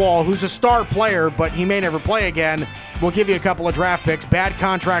John Wall, who's a star player, but he may never play again. We'll give you a couple of draft picks. Bad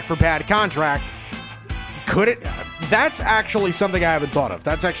contract for bad contract. Could it? That's actually something I haven't thought of.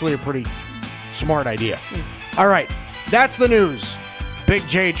 That's actually a pretty smart idea. All right. That's the news. Big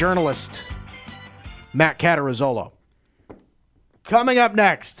J journalist Matt Catarazzolo. Coming up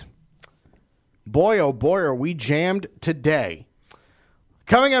next. Boy, oh boy, are we jammed today.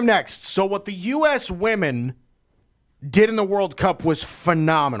 Coming up next. So what the U.S. women did in the World Cup was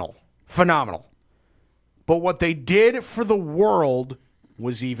phenomenal. Phenomenal. But what they did for the world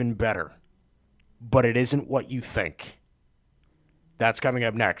was even better. But it isn't what you think. That's coming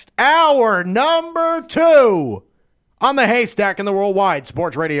up next. Hour number 2 on the Haystack and the Worldwide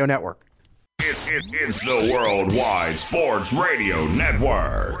Sports Radio Network. It's the Worldwide Sports Radio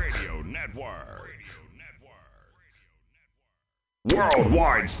Network.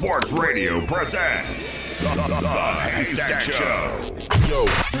 Worldwide Sports Radio presents the Haystack Show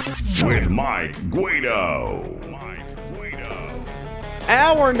with Mike Guido.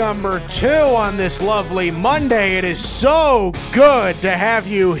 Hour number 2 on this lovely Monday. It is so good to have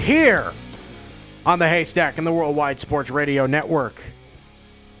you here on the Haystack and the Worldwide Sports Radio Network.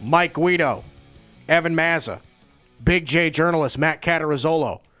 Mike Guido, Evan Mazza, Big J journalist Matt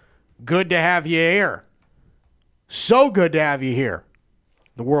Catarazzolo. Good to have you here. So good to have you here.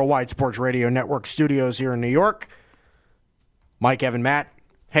 The Worldwide Sports Radio Network studios here in New York. Mike, Evan, Matt,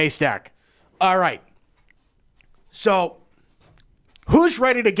 Haystack. All right. So, who's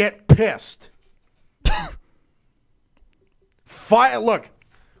ready to get pissed? Look,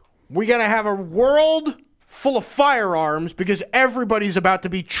 we're going to have a world full of firearms because everybody's about to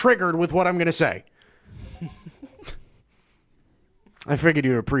be triggered with what I'm going to say. I figured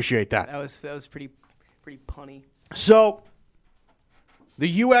you'd appreciate that. That was pretty punny. So, the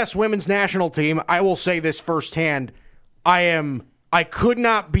U.S. women's national team, I will say this firsthand, I could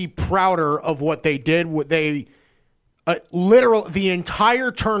not be prouder of what they did. The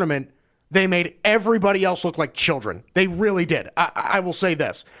entire tournament, they made everybody else look like children. They really did. I will say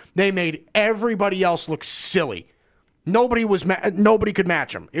this. They made everybody else look silly. Nobody could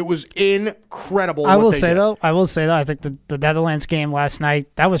match them. It was incredible. I will say though, I think the Netherlands game last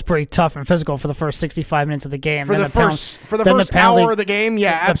night, that was pretty tough and physical for the first 65 minutes of the game. For the first hour of the game,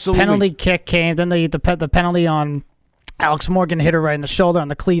 yeah, absolutely. The penalty kick came, then the penalty on Alex Morgan hit her right in the shoulder, on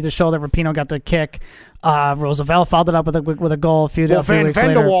the cleat of the shoulder. Rapinoe got the kick. Roosevelt followed it up with a goal a few weeks later.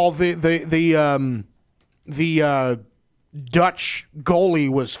 Van de Waal, the Dutch goalie,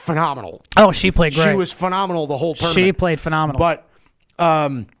 was phenomenal. Oh, she played great. She was phenomenal the whole tournament. She played phenomenal. But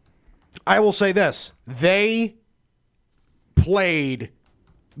I will say this. They played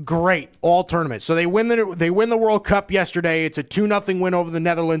great all tournament. So they win the World Cup yesterday. It's a 2-0 win over the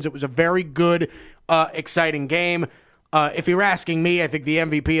Netherlands. It was a very good, exciting game. If you're asking me, I think the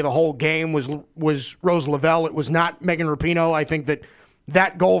MVP of the whole game was Rose Lavelle. It was not Megan Rapinoe. I think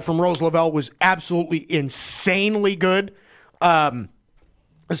that goal from Rose Lavelle was absolutely insanely good.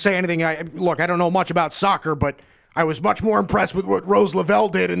 Say anything. Look, I don't know much about soccer, but I was much more impressed with what Rose Lavelle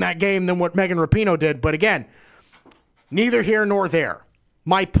did in that game than what Megan Rapinoe did. But again, neither here nor there.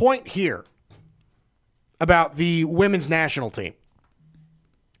 My point here about the women's national team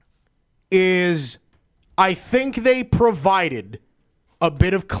is I think they provided a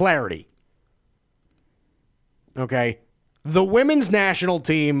bit of clarity. Okay? The women's national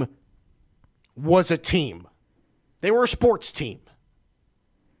team was a team. They were a sports team.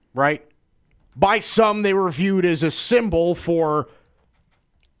 Right? By some, they were viewed as a symbol for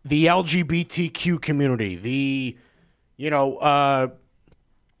the LGBTQ community.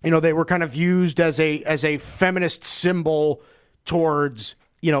 They were kind of used as a feminist symbol towards,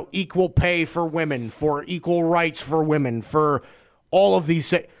 equal pay for women, for equal rights for women, for all of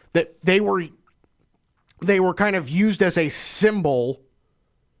these, that they were kind of used as a symbol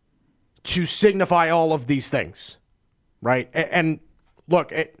to signify all of these things, right? And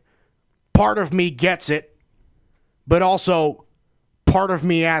look, part of me gets it, but also part of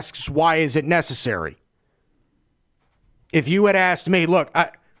me asks, why is it necessary? If you had asked me, look,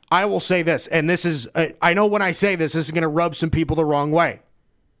 I will say this, and this is, I know when I say this is going to rub some people the wrong way.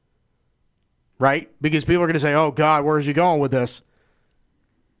 Right? Because people are going to say, oh, God, where is he going with this?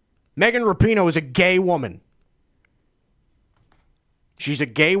 Megan Rapinoe is a gay woman. She's a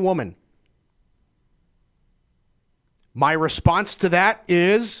gay woman. My response to that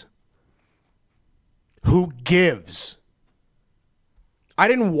is, who gives? I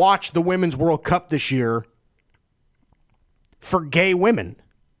didn't watch the Women's World Cup this year for gay women.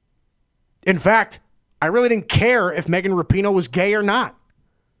 In fact, I really didn't care if Megan Rapinoe was gay or not.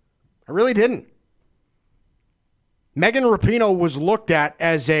 I really didn't. Megan Rapinoe was looked at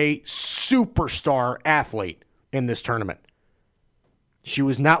as a superstar athlete in this tournament. She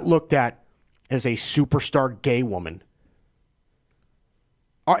was not looked at as a superstar gay woman.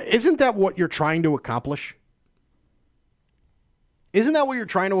 Isn't that what you're trying to accomplish? Isn't that what you're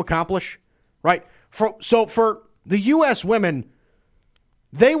trying to accomplish? Right? So for the U.S. women,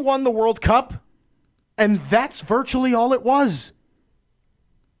 they won the World Cup, and that's virtually all it was.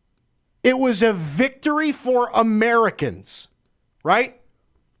 It was a victory for Americans, right?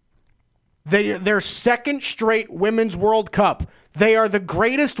 Their second straight Women's World Cup. They are the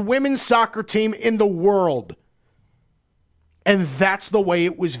greatest women's soccer team in the world. And that's the way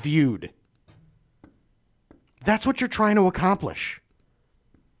it was viewed. That's what you're trying to accomplish.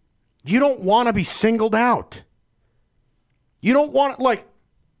 You don't want to be singled out. You don't want,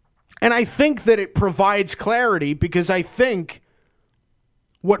 and I think that it provides clarity because I think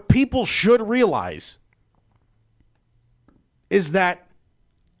what people should realize is that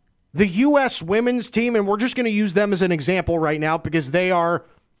the U.S. women's team, and we're just going to use them as an example right now because they are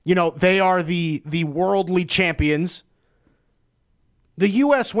the worldly champions. The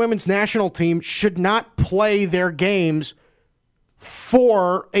U.S. women's national team should not play their games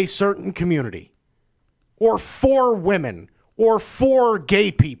for a certain community or for women or for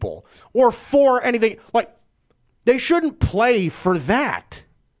gay people or for anything. They shouldn't play for that.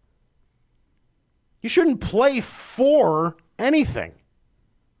 You shouldn't play for anything.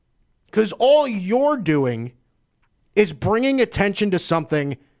 Because all you're doing is bringing attention to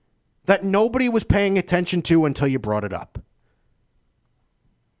something that nobody was paying attention to until you brought it up.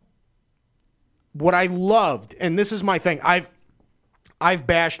 What I loved, and this is my thing, I've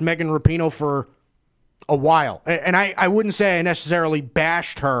bashed Megan Rapinoe for a while. And I wouldn't say I necessarily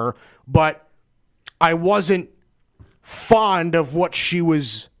bashed her, but I wasn't fond of what she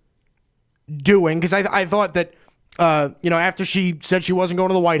was doing because I thought that, after she said she wasn't going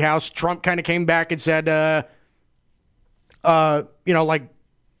to the White House, Trump kind of came back and said,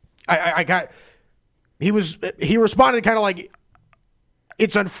 he responded kind of like,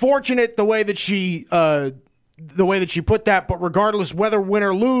 it's unfortunate the way that she put that, but regardless, whether win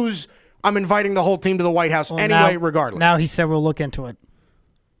or lose, I'm inviting the whole team to the White House regardless. Now he said we'll look into it.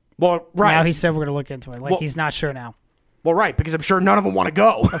 Well, right. Now he said we're going to look into it. He's not sure now. Well, right, because I'm sure none of them want to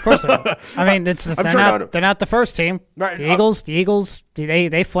go. Of course they don't. I mean, they're not the first team. Right. The Eagles,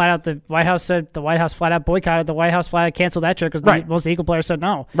 they flat out, the White House flat out boycotted. The White House flat out canceled that trip because most Eagle players said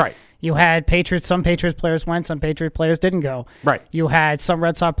no. Right. You had Patriots, some Patriots players went, some Patriots players didn't go. Right. You had some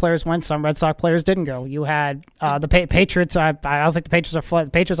Red Sox players went, some Red Sox players didn't go. You had the Patriots, I don't think the Patriots are flat.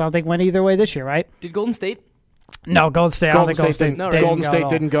 The Patriots I don't think went either way this year, right? Did Golden State? No, Golden State. Golden State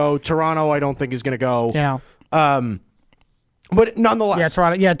didn't go. Toronto, I don't think is going to go. Yeah. But nonetheless. Yeah,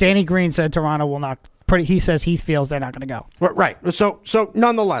 Toronto. Yeah, Danny Green said Toronto will not. He says he feels they're not going to go. Right. So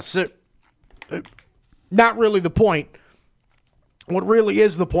nonetheless, not really the point. What really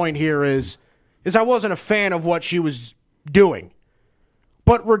is the point here is I wasn't a fan of what she was doing.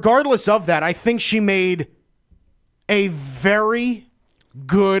 But regardless of that, I think she made a very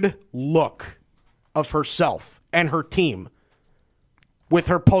good look of herself and her team with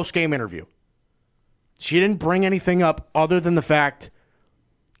her post-game interview. She didn't bring anything up other than the fact,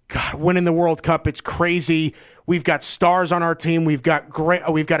 God, winning the World Cup, it's crazy. We've got stars on our team. We've got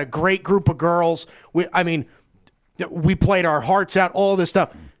a great group of girls. We played our hearts out, all this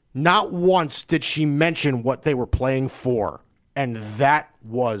stuff. Not once did she mention what they were playing for, and that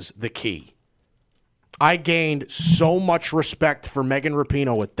was the key. I gained so much respect for Megan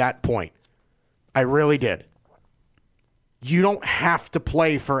Rapinoe at that point. I really did. You don't have to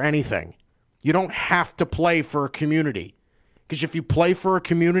play for anything. You don't have to play for a community. Because if you play for a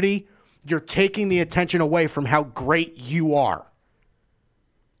community, you're taking the attention away from how great you are.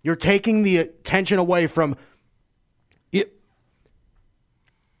 You're taking the attention away from it.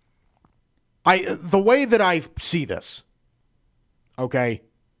 The way that I see this, okay,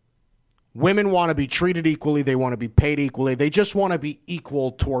 Women want to be treated equally. They want to be paid equally. They just want to be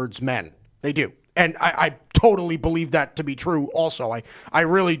equal towards men. They do. And I totally believe that to be true also. I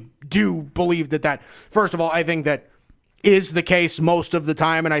really do believe that, first of all, I think that is the case most of the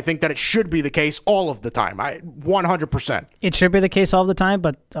time, and I think that it should be the case all of the time. 100%. It should be the case all the time,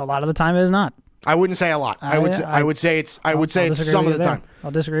 but a lot of the time it is not. I wouldn't say a lot. I would say it's some of the time.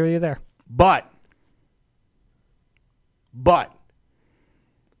 I'll disagree with you there. But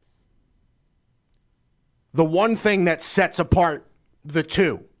the one thing that sets apart the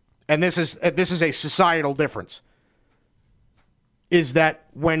two, and this is a societal difference, is that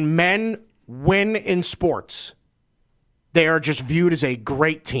when men win in sports, they are just viewed as a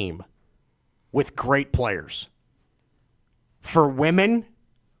great team with great players. For women,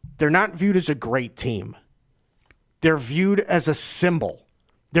 they're not viewed as a great team. They're viewed as a symbol.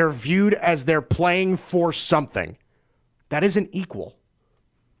 They're viewed as they're playing for something. That isn't equal.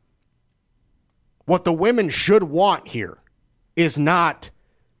 What the women should want here is not,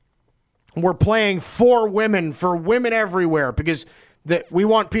 we're playing for women everywhere, because we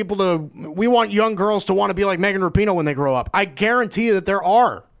want young girls to want to be like Megan Rapinoe when they grow up. I guarantee you that there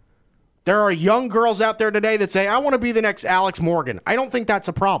are young girls out there today that say, I want to be the next Alex Morgan. I don't think that's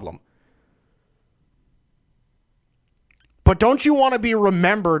a problem. But don't you want to be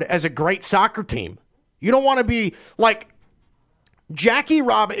remembered as a great soccer team? You don't want to be like Jackie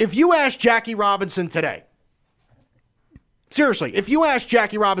Robinson. If you ask Jackie Robinson today, seriously, if you ask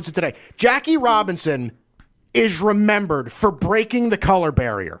Jackie Robinson today, Jackie Robinson is remembered for breaking the color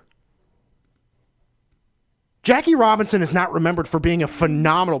barrier. Jackie Robinson is not remembered for being a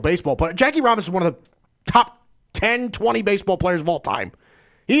phenomenal baseball player. Jackie Robinson is one of the top 10, 20 baseball players of all time.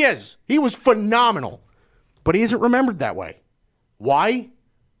 He is. He was phenomenal. But he isn't remembered that way. Why?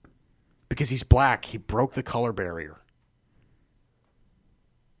 Because he's black. He broke the color barrier.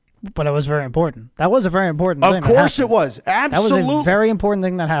 But it was very important. That was a very important thing. Of course it was. Absolutely. That was a very important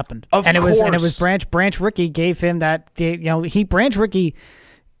thing that happened. Of course. And it was Branch Rickey gave him that, Branch Rickey,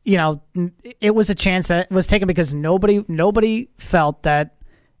 it was a chance that was taken because nobody felt that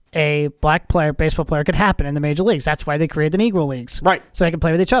a black baseball player could happen in the major leagues. That's why they created the Negro Leagues. Right. So they could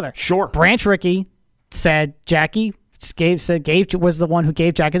play with each other. Sure. Branch Rickey said Jackie was the one who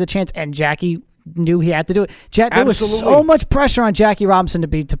gave Jackie the chance, and Jackie knew he had to do it. There was so much pressure on Jackie Robinson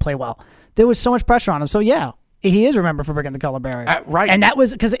to play well. There was so much pressure on him. So yeah, he is remembered for breaking the color barrier. Right. And that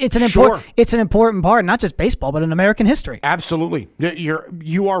was because it's an important part, not just baseball, but in American history. Absolutely.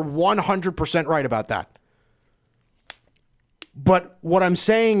 You are 100% right about that. But what I'm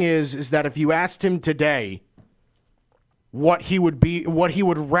saying is that if you asked him today what he would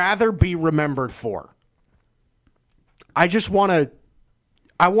rather be remembered for, I want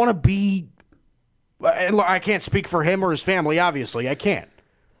to be. I can't speak for him or his family, obviously. I can't.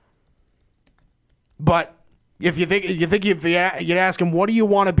 But if you'd ask him, what do you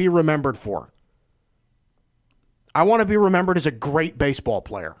want to be remembered for? I want to be remembered as a great baseball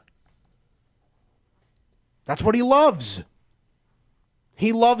player. That's what he loves.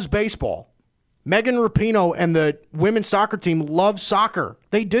 He loves baseball. Megan Rapinoe and the women's soccer team love soccer.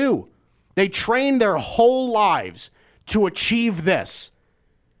 They do. They train their whole lives to achieve this.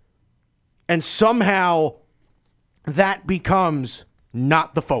 And somehow that becomes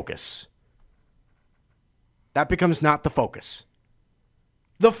not the focus. That becomes not the focus.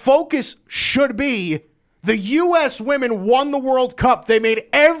 The focus should be the U.S. women won the World Cup. They made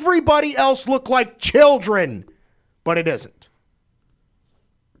everybody else look like children, but it isn't.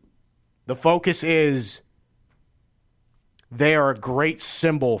 The focus is they are a great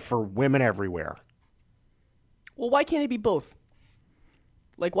symbol for women everywhere. Well, why can't it be both?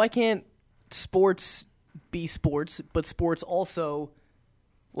 Like, why can't sports be sports, but sports also,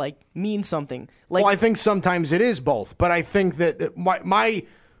 like, mean something? Like, well, I think sometimes it is both, but I think that my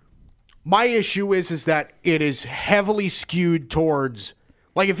issue is that it is heavily skewed towards,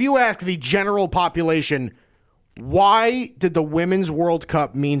 like, if you ask the general population, why did the Women's World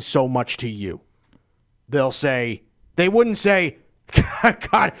Cup mean so much to you? They wouldn't say,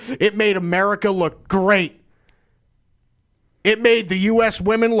 God, it made America look great. It made the U.S.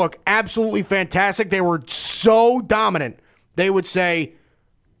 women look absolutely fantastic. They were so dominant. They would say,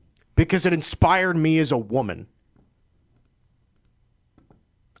 because it inspired me as a woman.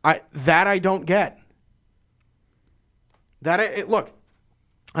 I don't get. Look,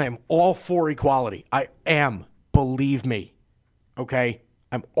 I am all for equality. I am. Believe me. Okay?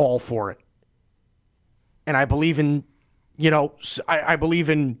 I'm all for it. And I believe in, I believe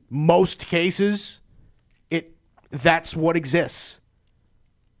in most cases, that's what exists.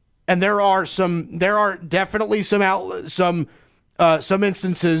 And there are definitely some some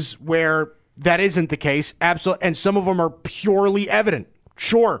instances where that isn't the case. Absolutely, and some of them are purely evident.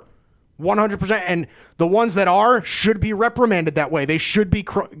 Sure, 100%. And the ones that are should be reprimanded that way. They should be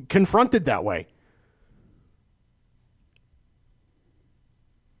confronted that way.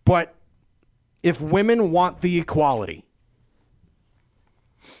 But if women want the equality,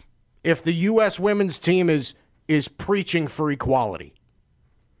 if the U.S. women's team is preaching for equality,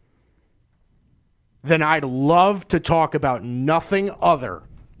 then I'd love to talk about nothing other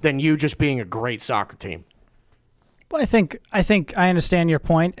than you just being a great soccer team. Well, I think I understand your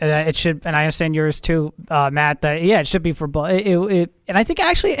point. It should, and I understand yours too, Matt. That it should be for both. And I think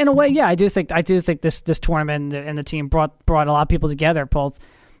actually, in a way, I do think this tournament and the team brought a lot of people together, both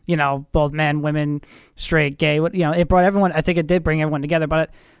men, women, straight, gay. It brought everyone. I think it did bring everyone together,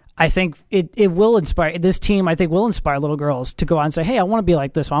 but I think it will inspire this team. I think will inspire little girls to go out and say, "Hey, I want to be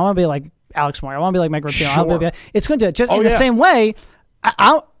like this one. I want to be like Alex Moore. I want to be like Meg Rapinoe." Sure. It's going to just in the same way.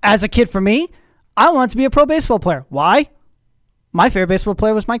 As a kid, for me, I wanted to be a pro baseball player. Why? My favorite baseball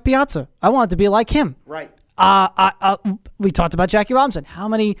player was Mike Piazza. I wanted to be like him. Right. We talked about Jackie Robinson. How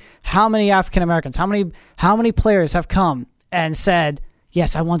many African Americans? How many players have come and said,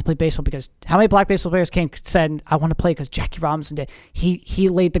 "Yes, I want to play baseball because..." How many black baseball players said, "I want to play because Jackie Robinson did. He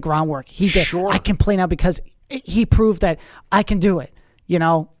laid the groundwork. He did. Sure. I can play now because he proved that I can do it."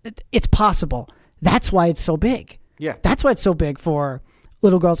 It's possible. That's why it's so big. Yeah. That's why it's so big for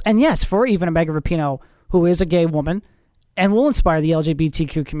little girls. And yes, for even a Megan Rapinoe, who is a gay woman and will inspire the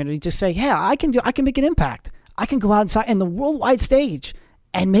LGBTQ community to say, "Yeah, I can make an impact. I can go outside in the worldwide stage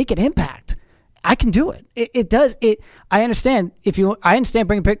and make an impact. I can do it." It does. I understand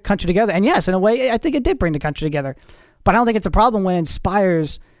bringing the country together. And yes, in a way, I think it did bring the country together. But I don't think it's a problem when it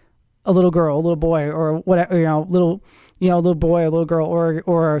inspires a little girl, a little boy, or whatever, little boy, or little girl, or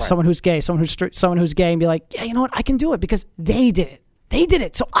right. Someone who's gay, someone who's gay, and be like, "Yeah, you know what? I can do it because they did it. They did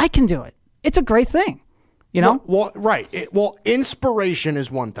it, so I can do it." It's a great thing, Well, right. Inspiration is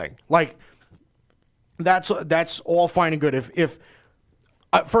one thing. Like that's all fine and good. If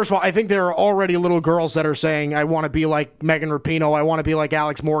first of all, I think there are already little girls that are saying, "I want to be like Megan Rapinoe. I want to be like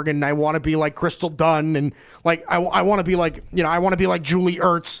Alex Morgan. I want to be like Crystal Dunn, and like I want to be like I want to be like Julie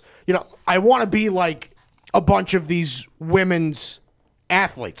Ertz. I want to be like a bunch of these women's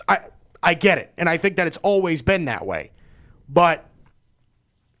athletes." I get it, and I think that it's always been that way, but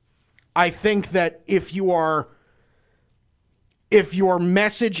I think that if your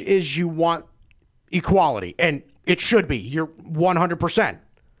message is you want equality, and it should be, you're 100%,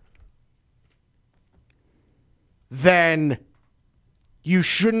 then you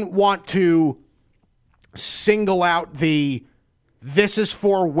shouldn't want to single out this is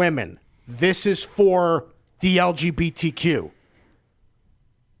for women, this is for the LGBTQ.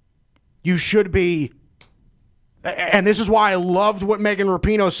 You should be, and this is why I loved what Megan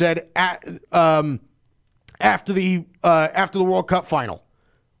Rapinoe said after the World Cup final.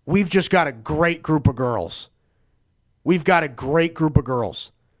 We've just got a great group of girls.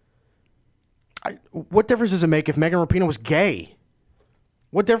 What difference does it make if Megan Rapinoe was gay?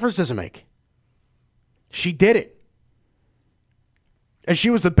 What difference does it make? She did it. And she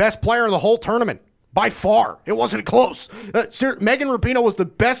was the best player in the whole tournament. By far. It wasn't close. Megan Rapinoe was the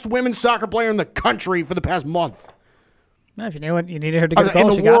best women's soccer player in the country for the past month. If you knew it, you needed her to get a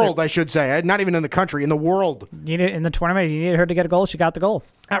goal. In the world, I should say. Not even in the country. In the world. In the tournament, you needed her to get a goal. She got the goal.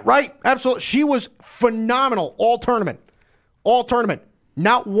 Right. Absolutely. She was phenomenal all tournament.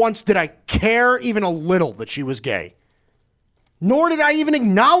 Not once did I care even a little that she was gay. Nor did I even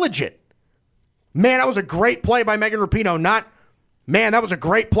acknowledge it. Man, that was a great play by Megan Rapinoe. That was a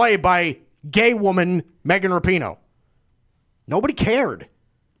great play by gay woman Megan Rapinoe. Nobody cared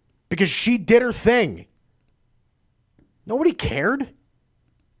because she did her thing. Nobody cared.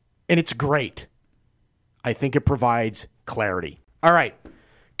 And it's great. I think it provides clarity. All right.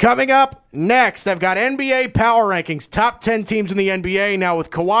 Coming up next, I've got NBA power rankings, top 10 teams in the NBA. Now with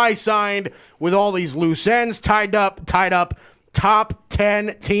Kawhi signed, with all these loose ends tied up, top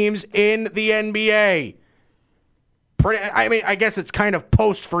 10 teams in the NBA. I guess it's kind of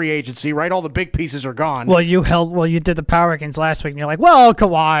post-free agency, right? All the big pieces are gone. Well, you did the power rankings last week, and you're like, well,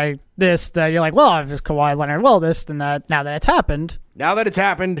 Kawhi, this, that. You're like, well, if it's Kawhi Leonard, well, this, then that. Now that it's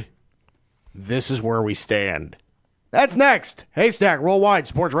happened, this is where we stand. That's next. Haystack Worldwide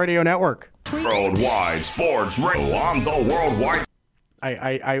Sports Radio Network. Worldwide Sports Radio on the Worldwide.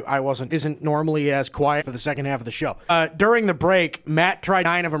 I isn't normally as quiet for the second half of the show. During the break, Matt tried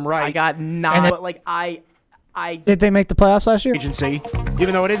 9 of them right. I got 9, but Did they make the playoffs last year? Agency,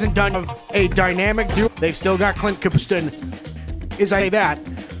 even though it isn't done of a dynamic duo, they've still got Clint Capuston.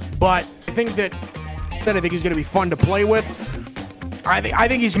 But I think he's going to be fun to play with. I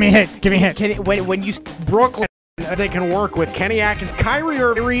think he's Give me a hit. Give me a hit. When you Brooklyn. They can work with Kenny Atkins, Kyrie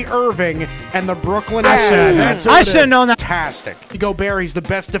Irving, and the Brooklyn I should've Nets. known. I should've known that. Fantastic. Gobert, he's the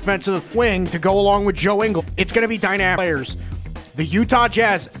best defensive wing to go along with Joe Ingles. It's going to be dynamic players. The Utah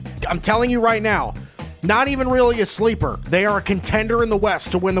Jazz, I'm telling you right now, not even really a sleeper. They are a contender in the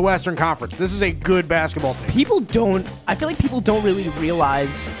West to win the Western Conference. This is a good basketball team. I feel like people don't really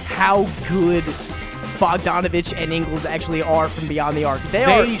realize how good Bogdanovich and Ingles actually are from beyond the arc. They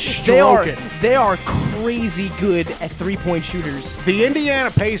are crazy good at three-point shooters. The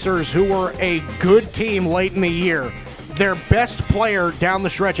Indiana Pacers, who were a good team late in the year, their best player down the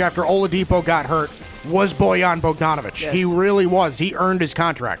stretch after Oladipo got hurt was Bojan Bogdanovic. Yes. He really was. He earned his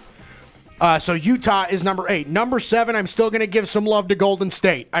contract. So Utah is number 8. Number 7, I'm still going to give some love to Golden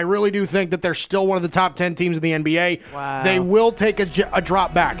State. I really do think that they're still one of the top 10 teams in the NBA. Wow. They will take a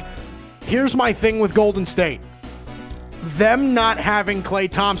drop back. Here's my thing with Golden State. Them not having Klay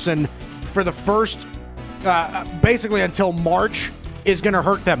Thompson for the first, basically until March, is going to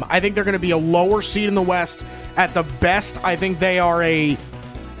hurt them. I think they're going to be a lower seed in the West. At the best, I think they are a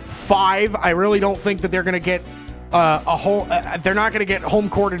 5. I really don't think that they're going to get they're not going to get home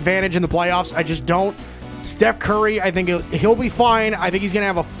court advantage in the playoffs. I just don't. Steph Curry, I think he'll be fine. I think he's going to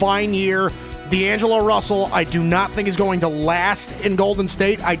have a fine year. D'Angelo Russell, I do not think is going to last in Golden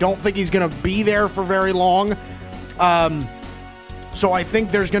State. I don't think he's going to be there for very long. So I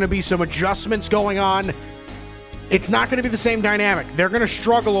think there's going to be some adjustments going on. It's not going to be the same dynamic. They're going to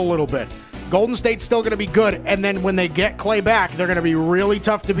struggle a little bit. Golden State's still going to be good, and then when they get Klay back, they're going to be really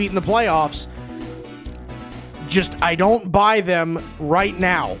tough to beat in the playoffs. Just, I don't buy them right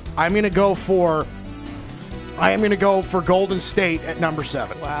now. I'm going to go for Golden State at number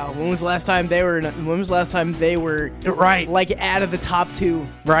 7. Wow. When was the last time they were Right. like out of the top 2?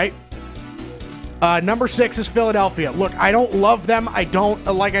 Right. Number 6 is Philadelphia. Look, I don't love them. I don't,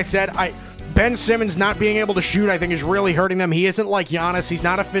 like I said, Ben Simmons not being able to shoot, I think, is really hurting them. He isn't like Giannis. He's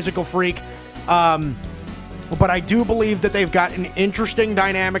not a physical freak. But I do believe that they've got an interesting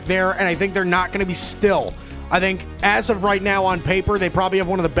dynamic there, and I think they're not going to be still. I think as of right now on paper, they probably have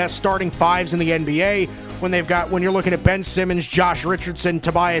one of the best starting 5s in the NBA when you're looking at Ben Simmons, Josh Richardson,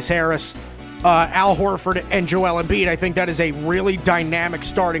 Tobias Harris, Al Horford, and Joel Embiid. I think that is a really dynamic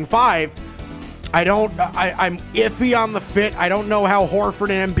starting 5. I'm iffy on the fit. I don't know how Horford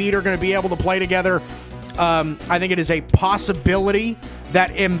and Embiid are going to be able to play together. I think it is a possibility that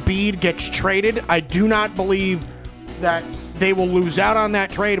Embiid gets traded. I do not believe that they will lose out on that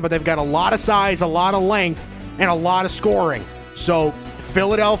trade, but they've got a lot of size, a lot of length, and a lot of scoring. So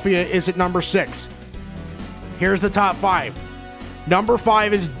Philadelphia is at number 6. Here's the top 5. Number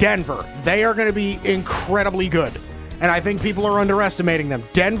 5 is Denver. They are going to be incredibly good, and I think people are underestimating them.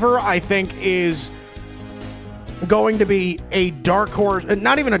 Denver, I think, is going to be a dark horse,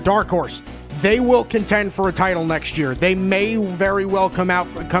 not even a dark horse. They will contend for a title next year. They may very well come out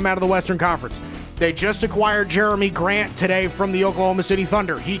of the Western Conference. They just acquired Jeremy Grant today from the Oklahoma City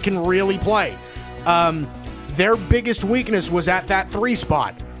Thunder. He can really play. Their biggest weakness was at that 3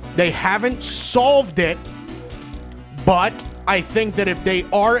 spot. They haven't solved it, but I think that if they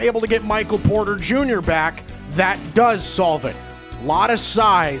are able to get Michael Porter Jr. back, that does solve it. A lot of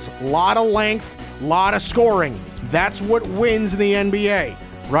size, a lot of length, a lot of scoring. That's what wins in the NBA,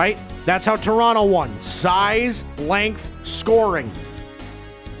 right? That's how Toronto won. Size, length, scoring.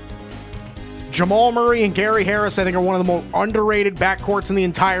 Jamal Murray and Gary Harris, I think, are one of the most underrated backcourts in the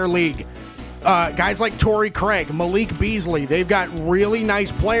entire league. Guys like Torrey Craig, Malik Beasley, they've got really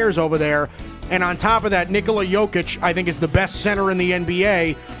nice players over there. And on top of that, Nikola Jokic, I think, is the best center in the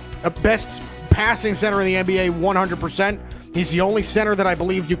NBA, best passing center in the NBA, 100%. He's the only center that I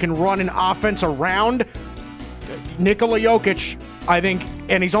believe you can run an offense around. Nikola Jokic, I think,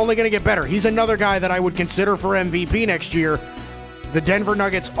 and he's only going to get better. He's another guy that I would consider for MVP next year. The Denver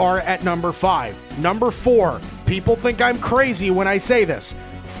Nuggets are at number 5. Number 4, people think I'm crazy when I say this.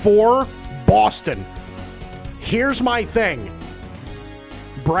 4, Boston. Here's my thing.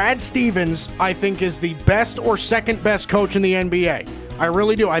 Brad Stevens, I think, is the best or second best coach in the NBA. I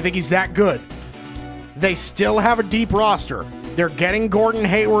really do. I think he's that good. They still have a deep roster. They're getting Gordon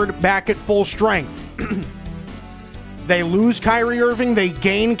Hayward back at full strength. They lose Kyrie Irving. They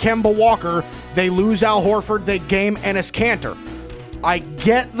gain Kemba Walker. They lose Al Horford. They gain Enes Kanter. I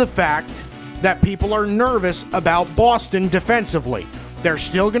get the fact that people are nervous about Boston defensively. They're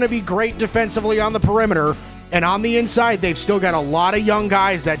still going to be great defensively on the perimeter, and on the inside, they've still got a lot of young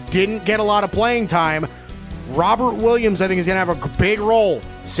guys that didn't get a lot of playing time. Robert Williams, I think, is going to have a big role.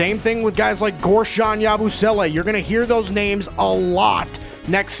 Same thing with guys like Gorshan Yabusele. You're going to hear those names a lot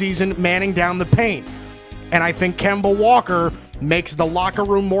next season manning down the paint. And I think Kemba Walker makes the locker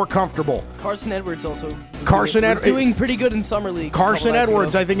room more comfortable. Carson Edwards also was doing pretty good in Summer League. Carson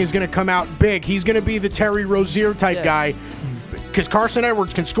Edwards, I think, is going to come out big. He's going to be the Terry Rozier type guy because Carson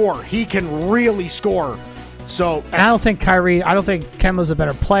Edwards can score. He can really score. So, and I don't think Kemba's a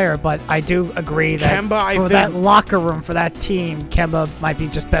better player, but I do agree that that locker room, for that team, Kemba might be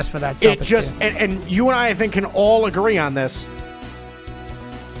just best for that Celtics team. And you and I think, can all agree on this.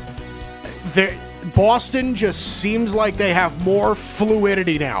 Boston just seems like they have more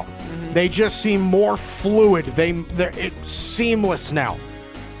fluidity now. Mm-hmm. They just seem more fluid. It's seamless now.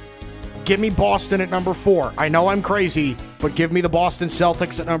 Give me Boston at number 4. I know I'm crazy, but give me the Boston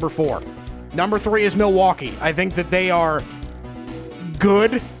Celtics at number 4. Number 3 is Milwaukee. I think that they are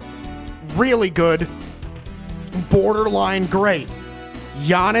good, really good, borderline great.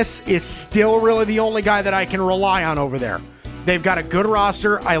 Giannis is still really the only guy that I can rely on over there. They've got a good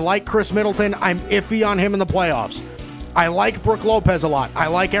roster. I like Chris Middleton. I'm iffy on him in the playoffs. I like Brook Lopez a lot. I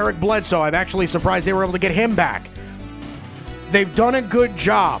like Eric Bledsoe. I'm actually surprised they were able to get him back. They've done a good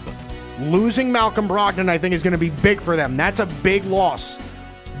job. Losing Malcolm Brogdon, I think, is going to be big for them. That's a big loss.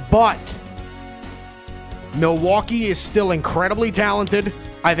 But Milwaukee is still incredibly talented.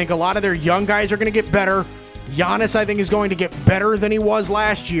 I think a lot of their young guys are going to get better. Giannis, I think, is going to get better than he was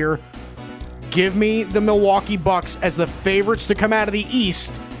last year. Give me the Milwaukee Bucks as the favorites to come out of the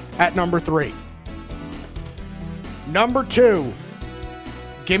East at number 3. Number 2,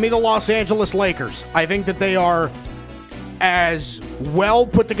 give me the Los Angeles Lakers. I think that they are as well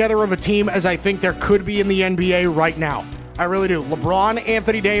put together of a team as I think there could be in the NBA right now. I really do. LeBron,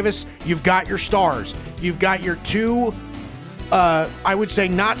 Anthony Davis, you've got your stars. You've got your 2, I would say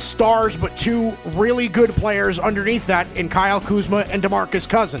not stars, but 2 really good players underneath that in Kyle Kuzma and DeMarcus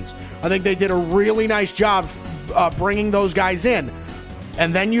Cousins. I think they did a really nice job bringing those guys in.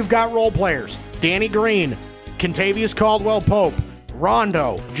 And then you've got role players. Danny Green, Kentavious Caldwell-Pope,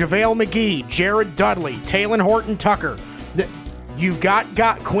 Rondo, JaVale McGee, Jared Dudley, Talen Horton-Tucker. You've got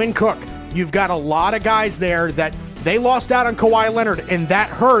Quinn Cook. You've got a lot of guys there that they lost out on Kawhi Leonard, and that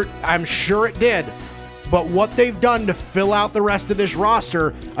hurt. I'm sure it did. But what they've done to fill out the rest of this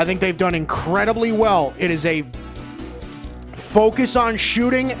roster, I think they've done incredibly well. It is a focus on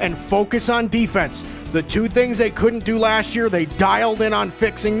shooting and focus on defense. The 2 things they couldn't do last year, they dialed in on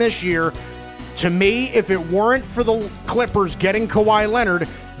fixing this year. To me, if it weren't for the Clippers getting Kawhi Leonard,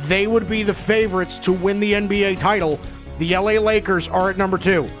 they would be the favorites to win the NBA title. The LA Lakers are at number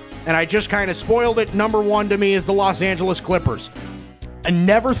 2. And I just kind of spoiled it. Number 1 to me is the Los Angeles Clippers. I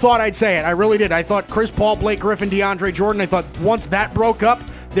never thought I'd say it. I really did. I thought Chris Paul, Blake Griffin, DeAndre Jordan, I thought once that broke up,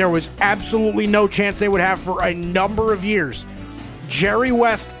 there was absolutely no chance they would have for a number of years. Jerry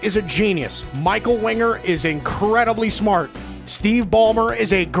West is a genius. Michael Winger is incredibly smart. Steve Ballmer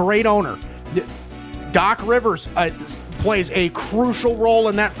is a great owner. Doc Rivers plays a crucial role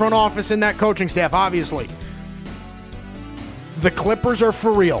in that front office and that coaching staff, obviously. The Clippers are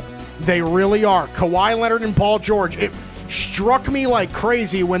for real. They really are. Kawhi Leonard and Paul George. It struck me like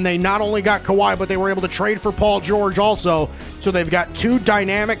crazy when they not only got Kawhi, but they were able to trade for Paul George also. So they've got 2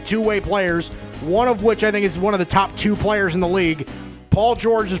 dynamic two-way players, one of which I think is one of the top 2 players in the league. Paul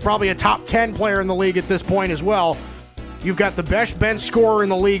George is probably a top 10 player in the league at this point as well. You've got the best bench scorer in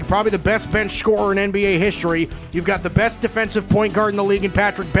the league, probably the best bench scorer in NBA history. You've got the best defensive point guard in the league in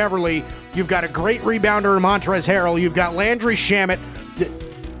Patrick Beverley. You've got a great rebounder in Montrezl Harrell. You've got Landry Shamet.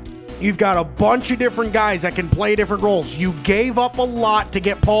 You've got a bunch of different guys that can play different roles. You gave up a lot to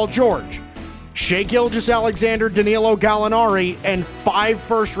get Paul George. Shai Gilgeous-Alexander, Danilo Gallinari, and 5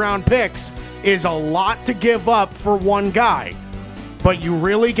 first-round picks is a lot to give up for one guy. But you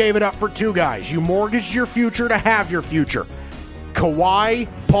really gave it up for 2 guys. You mortgaged your future to have your future. Kawhi,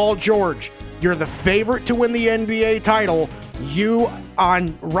 Paul George, you're the favorite to win the NBA title.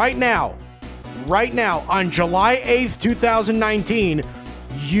 Right now, on July 8th, 2019,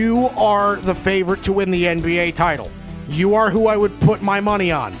 you are the favorite to win the NBA title. You are who I would put my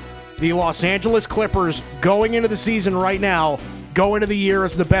money on. The Los Angeles Clippers, going into the season right now, go into the year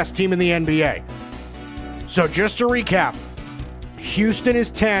as the best team in the NBA. So just to recap, Houston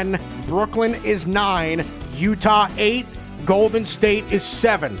is 10, Brooklyn is 9, Utah 8, Golden State is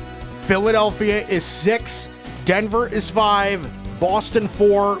 7, Philadelphia is 6, Denver is 5, Boston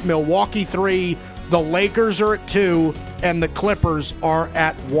 4, Milwaukee 3, the Lakers are at 2, and the Clippers are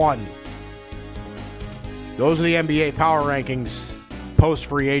at 1. Those are the NBA power rankings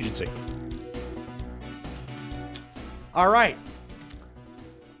post-free agency. All right.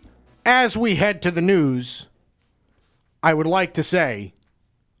 As we head to the news, I would like to say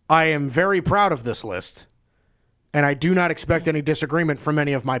I am very proud of this list, and I do not expect any disagreement from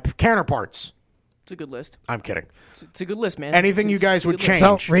any of my counterparts. It's a good list. I'm kidding. It's a good list, man. Anything you guys would change?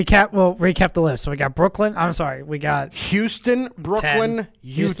 So recap the list. So we got Brooklyn. I'm sorry. We got Houston, Brooklyn, 10.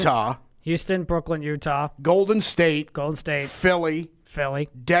 Utah, Houston, Brooklyn, Utah, Golden State, Philly,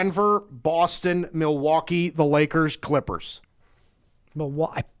 Denver, Boston, Milwaukee, the Lakers, Clippers.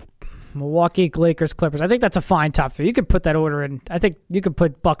 Milwaukee, Lakers, Clippers. I think that's a fine top three. You could put that order in. I think you could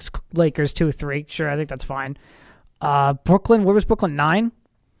put Bucks, Lakers 2, 3. Sure, I think that's fine. Brooklyn. Where was Brooklyn? 9.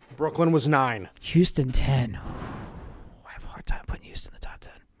 Brooklyn was 9. Houston 10. I have a hard time putting Houston in the top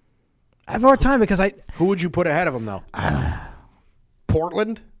 10. I have a hard time because Who would you put ahead of them though?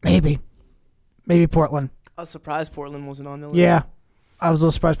 Portland. Maybe Portland. I was surprised Portland wasn't on the list. Yeah, I was a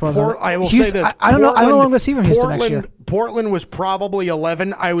little surprised. I will Houston, say this: I don't know. I don't know what I'm going to see from Houston next year. Portland was probably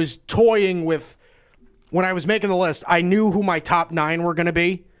 11. I was toying with when I was making the list. I knew who my top 9 were going to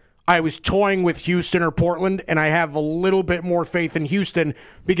be. I was toying with Houston or Portland, and I have a little bit more faith in Houston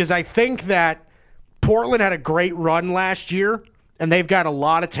because I think that Portland had a great run last year, and they've got a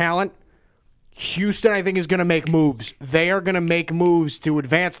lot of talent. Houston, I think, is going to make moves. They are going to make moves to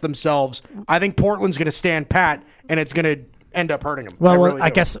advance themselves. I think Portland's going to stand pat, and it's going to end up hurting them. Well,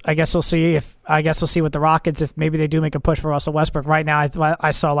 I guess we'll see with the Rockets if maybe they do make a push for Russell Westbrook. Right now,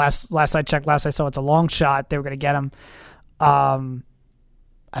 I saw last I checked, I saw it's a long shot. They were going to get him.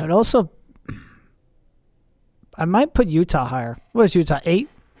 I would also, I might put Utah higher. What is Utah? 8?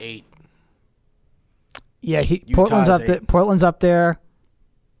 8. Yeah, Portland's up 8. there. Portland's up there.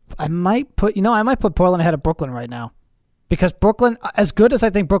 I might put Portland ahead of Brooklyn right now, because Brooklyn, as good as I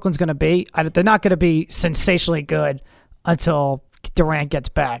think Brooklyn's going to be, they're not going to be sensationally good until Durant gets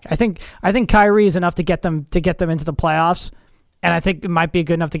back. I think Kyrie is enough to get them into the playoffs, and I think it might be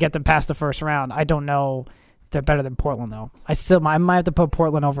good enough to get them past the first round. I don't know. They're better than Portland, though. I might have to put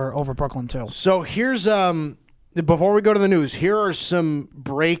Portland over Brooklyn, too. So here's, before we go to the news, here are some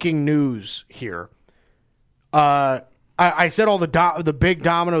breaking news here. I said all the big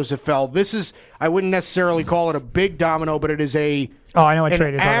dominoes have fell. This is, I wouldn't necessarily call it a big domino, but it is I know what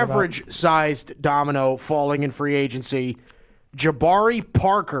trade you're talking about. average-sized domino falling in free agency. Jabari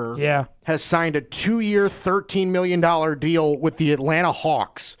Parker has signed a 2-year, $13 million deal with the Atlanta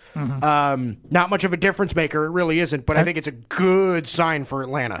Hawks. Mm-hmm. Not much of a difference maker, it really isn't, but I think it's a good sign for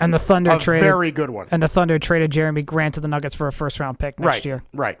Atlanta. And the Thunder traded very good one. And the Thunder traded Jeremy Grant to the Nuggets for a first-round pick next year.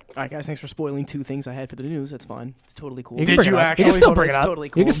 Right. All right, guys, thanks for spoiling 2 things I had for the news. That's fine. It's totally cool. Did you actually? You can still bring it It's up. totally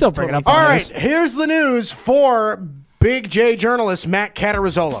cool. You can still bring it up. All right, here's the news for Big J journalist Matt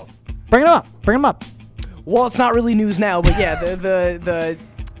Catarazzolo. Bring him up. Well, it's not really news now, but yeah, the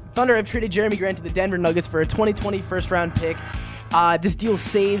Thunder have traded Jeremy Grant to the Denver Nuggets for a 2020 first-round pick. This deal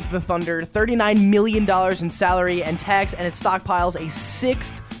saves the Thunder $39 million in salary and tax, and it stockpiles a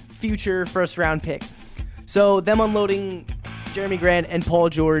 6th future first-round pick. So them unloading Jeremy Grant and Paul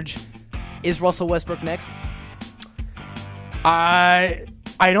George. Is Russell Westbrook next? I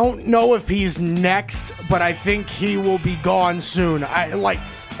don't know if he's next, but I think he will be gone soon.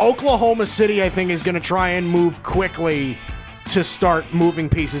 Oklahoma City, I think, is going to try and move quickly to start moving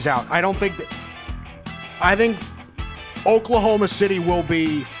pieces out. I think Oklahoma City will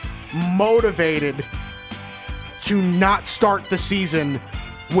be motivated to not start the season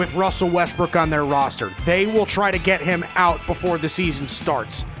with Russell Westbrook on their roster. They will try to get him out before the season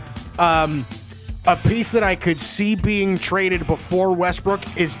starts. A piece that I could see being traded before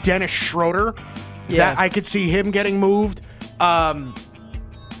Westbrook is Dennis Schroeder. Yeah. That I could see him getting moved.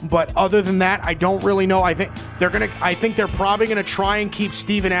 But other than that, I don't really know. I think they're probably gonna try and keep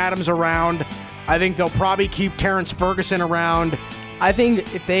Steven Adams around. I think they'll probably keep Terrence Ferguson around. I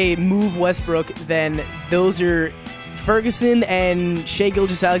think if they move Westbrook, then those are Ferguson and Shai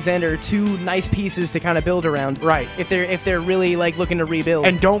Gilgeous-Alexander are 2 nice pieces to kind of build around. Right. If they're really looking to rebuild.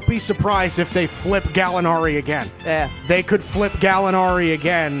 And don't be surprised if they flip Gallinari again. Yeah. They could flip Gallinari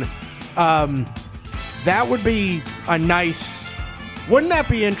again. That would be a nice. Wouldn't that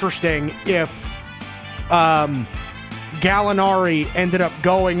be interesting if Gallinari ended up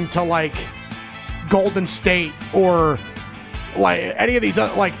going to Golden State or any of these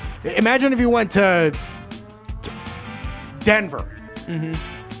other, imagine if you went to Denver. Mm-hmm.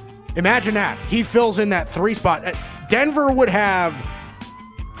 Imagine that. He fills in that 3 spot. Denver would have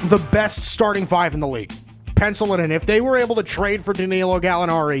the best starting 5 in the league. Pencil it in. If they were able to trade for Danilo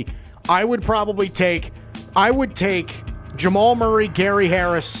Gallinari, I would take Jamal Murray, Gary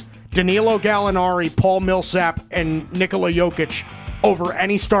Harris, Danilo Gallinari, Paul Millsap, and Nikola Jokic over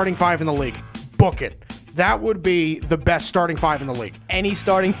any starting 5 in the league. Book it. That would be the best starting 5 in the league. Any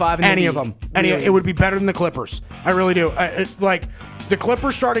starting 5 in the league. Any of them. Really? It would be better than the Clippers. I really do. The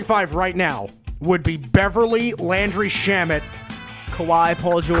Clippers starting 5 right now would be Beverly, Landry Shamet, Kawhi,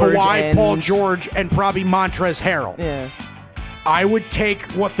 Paul George, Paul George, and probably Montrezl Harrell. Yeah. I would take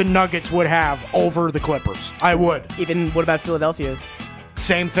what the Nuggets would have over the Clippers. I would. Even what about Philadelphia?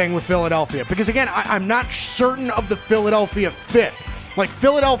 Same thing with Philadelphia. Because, again, I'm not certain of the Philadelphia fit. Like,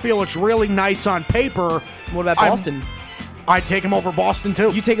 Philadelphia looks really nice on paper. What about Boston? I'd take him over Boston,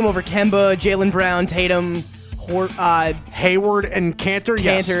 too. You take him over Kemba, Jaylen Brown, Tatum, Hayward and Cantor,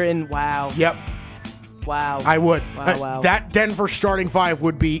 yes. Cantor, and wow. Yep. Wow. I would. Wow. That Denver starting five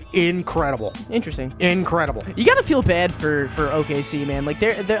would be incredible. Interesting. Incredible. You got to feel bad for OKC, man. Like,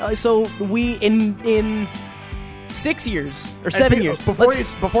 they're so we, in 6 years, or 7 years.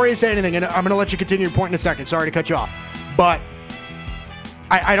 Before you say anything, and I'm going to let you continue your point in a second. Sorry to cut you off. But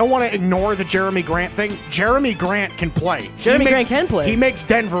I don't want to ignore the Jeremy Grant thing. Jeremy Grant can play. Grant can play. He makes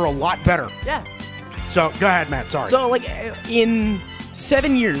Denver a lot better. Yeah. So, go ahead, Matt. Sorry. So, like, in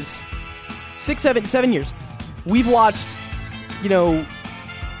 7 years, 7 years, we've watched,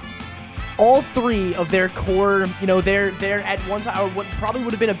 all three of their core, they're at one time, or what probably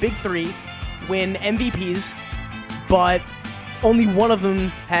would have been a big three, win MVPs, but only one of them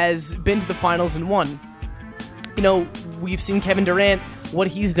has been to the finals and won. We've seen Kevin Durant, what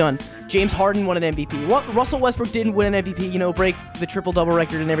he's done. James Harden won an MVP. Well, Russell Westbrook didn't win an MVP, break the triple-double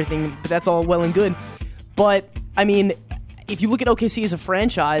record and everything, but that's all well and good. But, I mean, if you look at OKC as a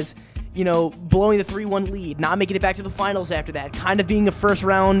franchise, blowing the 3-1 lead, not making it back to the finals after that, kind of being a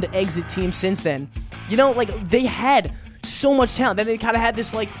first-round exit team since then. They had so much talent. Then they kind of had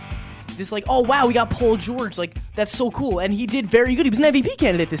this, oh, wow, we got Paul George. Like, that's so cool. And he did very good. He was an MVP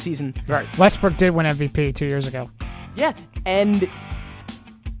candidate this season. Right. Westbrook did win MVP 2 years ago. Yeah, and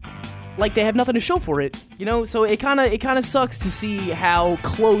they have nothing to show for it, So it kind of sucks to see how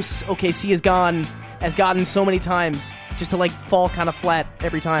close OKC has gotten so many times, just to fall kind of flat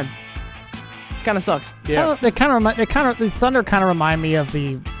every time. It kind of sucks. Yeah. The Thunder kind of remind me of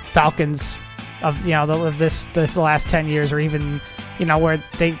the Falcons of the last 10 years, or even where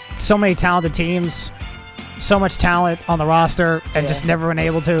they so many talented teams, so much talent on the roster, and just never been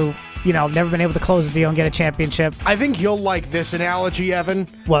able to. Never been able to close the deal and get a championship. I think you'll like this analogy, Evan.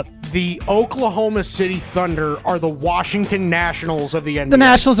 What? The Oklahoma City Thunder are the Washington Nationals of the NBA. The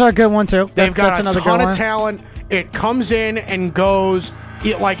Nationals are a good one, too. They've got a ton of talent. It comes in and goes.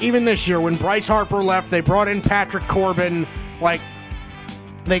 Even this year, when Bryce Harper left, they brought in Patrick Corbin.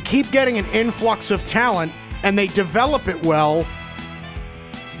 They keep getting an influx of talent, and they develop it well,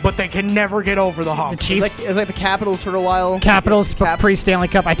 but they can never get over the hump. The Chiefs, it was like the Capitals for a while. Capitals pre-Stanley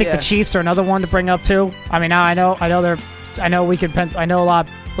Cup. I think the Chiefs are another one to bring up too. I mean, now I know a lot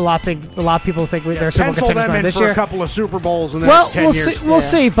of people think they're Super Bowl contenders this year. A couple of Super Bowls in the next 10 years. We'll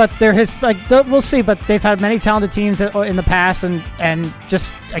see, but we'll see, but they've had many talented teams in the past and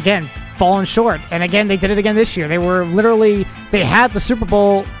just again fallen short. And again, they did it again this year. They had the Super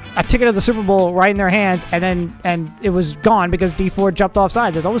Bowl, a ticket of the Super Bowl right in their hands, and it was gone because D Ford jumped off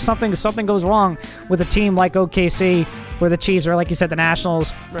sides. There's always something goes wrong with a team like OKC, where the Chiefs are, like you said, the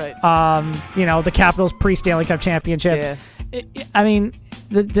Nationals. Right. The Capitals pre-Stanley Cup championship. Yeah. I mean,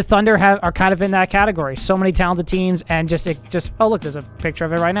 the Thunder are kind of in that category. So many talented teams, and oh look, there's a picture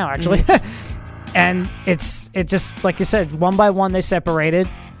of it right now actually. Mm-hmm. And it just like you said, one by one they separated.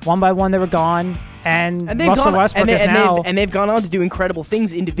 One by one they were gone. And Russell Westbrook is now... And they've gone on to do incredible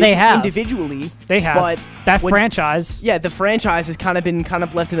things individually. They have. But franchise... Yeah, the franchise has kind of been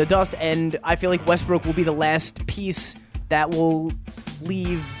left in the dust, and I feel like Westbrook will be the last piece that will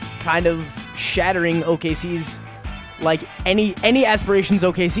leave kind of shattering OKC's... any aspirations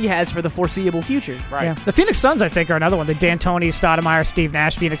OKC has for the foreseeable future. Right. Yeah. The Phoenix Suns, I think, are another one. The D'Antoni, Stoudemire, Steve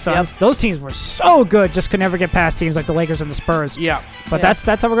Nash Phoenix Suns. Yep. Those teams were so good, just could never get past teams like the Lakers and the Spurs. Yeah. But that's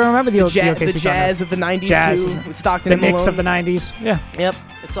how we're going to remember the OKC the Jazz Thunder. of the 90s, too, with Stockton and Malone. The Knicks Malone. of the 90s. Yeah. Yep.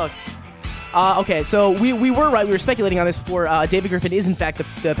 It sucks. Okay, so we were right. We were speculating on this before. David Griffin is, in fact,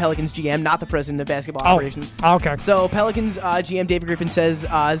 the Pelicans GM, not the president of basketball operations. Okay. So Pelicans GM David Griffin says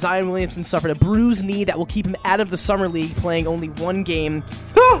Zion Williamson suffered a bruised knee that will keep him out of the summer league, playing only one game.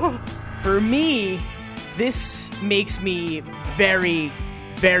 For me, this makes me very,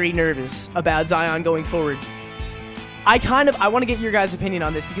 very nervous about Zion going forward. I want to get your guys' opinion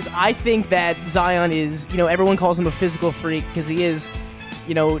on this, because I think that Zion is, everyone calls him a physical freak because he is.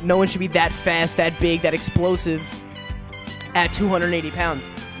 No one should be that fast, that big, that explosive at 280 pounds.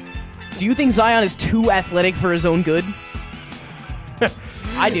 Do you think Zion is too athletic for his own good?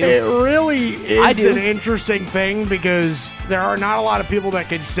 I do. It really is an interesting thing, because there are not a lot of people that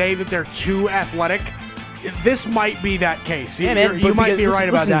can say that they're too athletic. This might be that case. Yeah, man, you might be right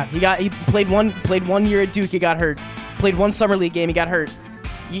about that. He played one year at Duke, he got hurt. Played one summer league game, he got hurt.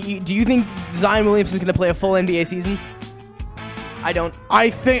 Do you think Zion Williamson's going to play a full NBA season? I don't. I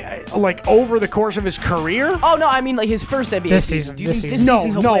think, like, over the course of his career. Oh no, I mean like his first NBA This season. season, Do you this think season. this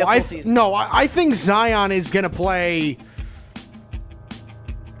season he'll play a full season? I think Zion is going to play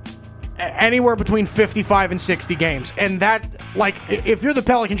anywhere between 55 and 60 games. And that, like, if you're the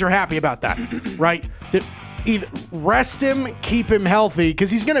Pelicans, you're happy about that, right? To either rest him, keep him healthy,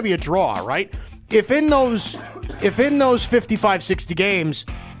 because he's going to be a draw, right? If in those 55, 60 games,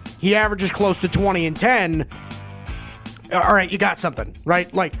 he averages close to 20 and 10, all right, you got something,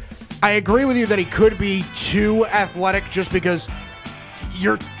 right? Like, I agree with you that he could be too athletic just because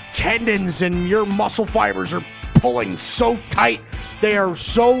your tendons and your muscle fibers are pulling so tight. They are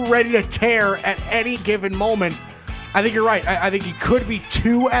so ready to tear at any given moment. I think you're right. I think he could be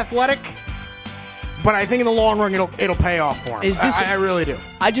too athletic, but I think in the long run it'll pay off for him. I really do.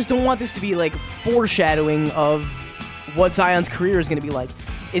 I just don't want this to be like foreshadowing of what Zion's career is going to be like.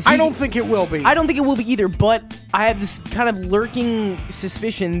 I don't think it will be. I don't think it will be either, but I have this kind of lurking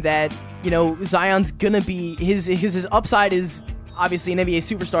suspicion that, you know, Zion's going to be his upside is obviously an NBA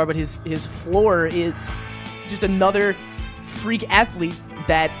superstar, but his floor is just another freak athlete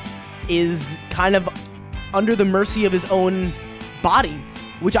that is kind of under the mercy of his own body,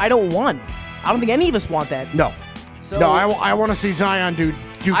 which I don't want. I don't think any of us want that. No. So no, I want to see Zion do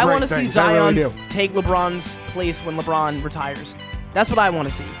great I want to see things. I Zion really do. take LeBron's place when LeBron retires. That's what I want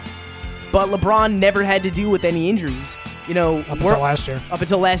to see. But LeBron never had to deal with any injuries, you know, Up until last year. Up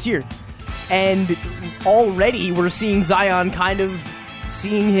until last year. And already we're seeing Zion kind of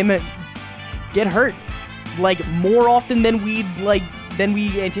seeing him get hurt, like, more often than we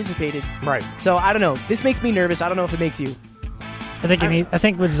anticipated. Right. So I don't know. This makes me nervous. I don't know if it makes you. I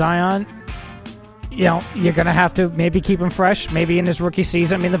think with Zion, you know, you're gonna have to maybe keep him fresh, maybe in his rookie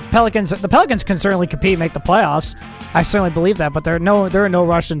season. I mean, the Pelicans can certainly compete, make the playoffs. I certainly believe that, but they're in no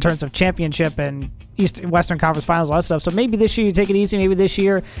rush in terms of championship and Western Conference Finals, all that stuff. So maybe this year you take it easy. Maybe this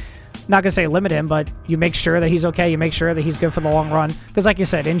year, not gonna say limit him, but you make sure that he's okay. You make sure that he's good for the long run. Because, like you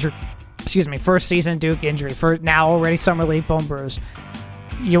said, first season Duke injury. For now already summer league bone bruise.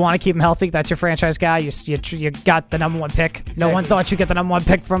 You want to keep him healthy. That's your franchise guy. You got the number one pick. Exactly. No one thought you'd get the number one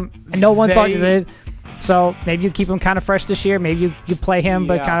pick from. No one thought you did. So maybe you keep him kind of fresh this year. Maybe you play him,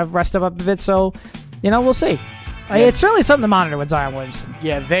 but kind of rest him up a bit. So, you know, we'll see. Yeah. It's certainly something to monitor with Zion Williamson.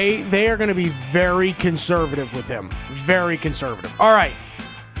 Yeah, they are going to be very conservative with him. Very conservative. All right.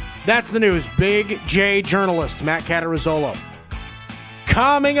 That's the news. Big J journalist Matt Catarazzolo.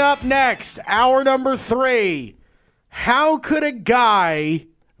 Coming up next, hour number 3. How could a guy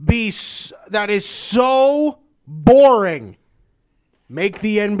that is so boring make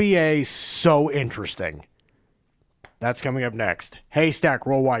the NBA so interesting? That's coming up next. Haystack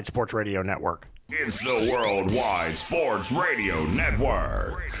Worldwide Sports Radio Network. It's the Worldwide Sports Radio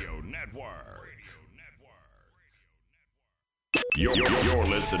Network. You're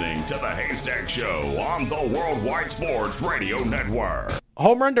listening to the Haystack Show on the Worldwide Sports Radio Network.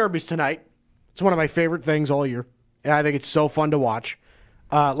 Home run derbies tonight. It's one of my favorite things all year. And I think it's so fun to watch.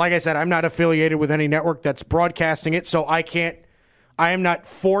 Like I said, I'm not affiliated with any network that's broadcasting it, so I am not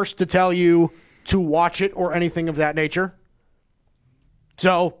forced to tell you to watch it or anything of that nature.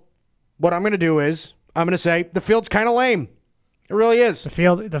 So what I'm going to do is I'm going to say the field's kind of lame. It really is. The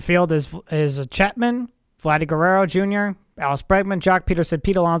field is Chapman, Vladdy Guerrero Jr., Alex Bregman, Jock Peterson,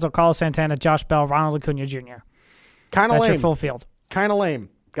 Pete Alonso, Carlos Santana, Josh Bell, Ronald Acuna Jr. Kind of lame. That's your full field. Kind of lame.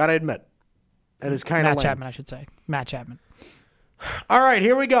 Got to admit. That is kind of lame. Matt Chapman, I should say. Matt Chapman. All right,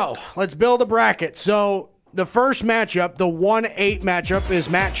 here we go. Let's build a bracket. So the first matchup, the 1-8 matchup, is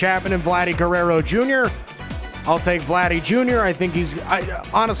Matt Chapman and Vladdy Guerrero Jr. I'll take Vladdy Jr. I think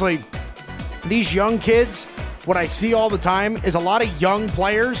honestly, these young kids, what I see all the time is a lot of young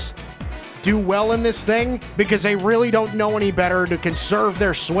players do well in this thing because they really don't know any better to conserve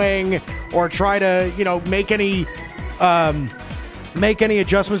their swing or try to, make any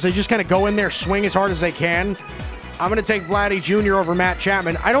adjustments. They just kind of go in there, swing as hard as they can. I'm going to take Vladdy Jr. over Matt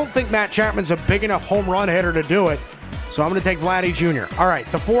Chapman. I don't think Matt Chapman's a big enough home run hitter to do it, so I'm going to take Vladdy Jr. All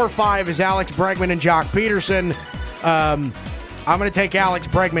right, the 4-5 is Alex Bregman and Jock Peterson. I'm going to take Alex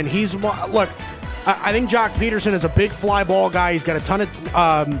Bregman. I think Jock Peterson is a big fly ball guy. He's got a ton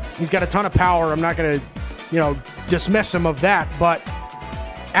of power. I'm not going to, dismiss him of that, but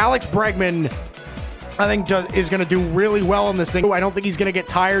Alex Bregman, I think, is going to do really well in this thing. I don't think he's going to get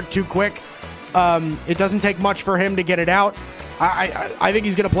tired too quick. It doesn't take much for him to get it out. I think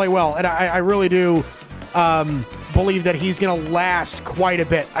he's going to play well, and I really do believe that he's going to last quite a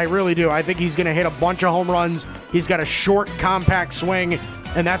bit. I really do. I think he's going to hit a bunch of home runs. He's got a short, compact swing,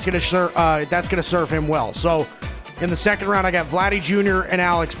 and that's going to serve him well. So in the second round, I got Vladdy Jr. and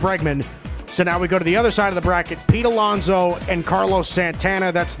Alex Bregman. So now we go to the other side of the bracket. Pete Alonso and Carlos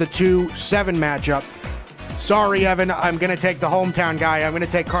Santana. That's the 2-7 matchup. Sorry, Evan. I'm going to take the hometown guy. I'm going to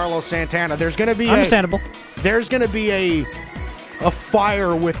take Carlos Santana. There's going to be understandable. There's going to be a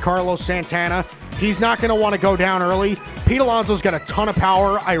fire with Carlos Santana. He's not going to want to go down early. Pete Alonso's got a ton of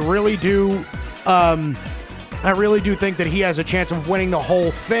power. I really do think that he has a chance of winning the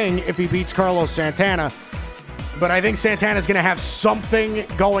whole thing if he beats Carlos Santana. But I think Santana's going to have something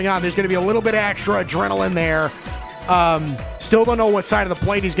going on. There's going to be a little bit of extra adrenaline there. Still don't know what side of the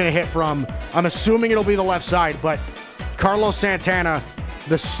plate he's going to hit from. I'm assuming it'll be the left side, but Carlos Santana,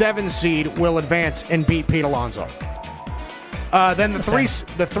 the 7 seed, will advance and beat Pete Alonso. Then the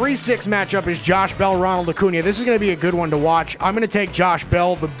 3-6 matchup is Josh Bell, Ronald Acuna. This is going to be a good one to watch. I'm going to take Josh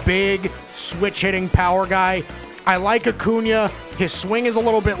Bell, the big switch-hitting power guy. I like Acuna. His swing is a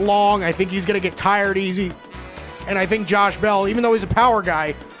little bit long. I think he's going to get tired easy. And I think Josh Bell, even though he's a power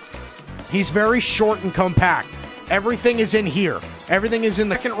guy, he's very short and compact. Everything is in here. Everything is in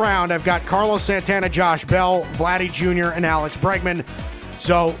the second round. I've got Carlos Santana, Josh Bell, Vladdy Jr., and Alex Bregman.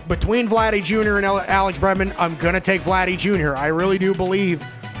 So between Vladdy Jr. and Alex Bregman, I'm going to take Vladdy Jr. I really do believe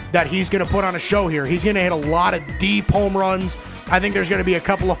that he's going to put on a show here. He's going to hit a lot of deep home runs. I think there's going to be a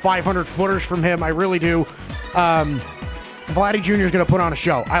couple of 500-footers from him. I really do. Vladdy Jr. is going to put on a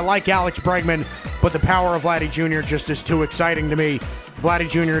show. I like Alex Bregman, but the power of Vladdy Jr. just is too exciting to me. Vladdy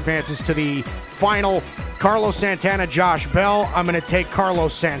Jr. advances to the final. Carlos Santana, Josh Bell. I'm going to take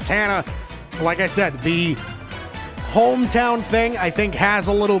Carlos Santana. Like I said, the hometown thing, I think, has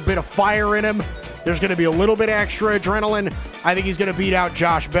a little bit of fire in him. There's going to be a little bit of extra adrenaline. I think he's going to beat out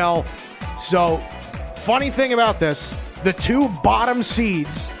Josh Bell. So, funny thing about this, the 2 bottom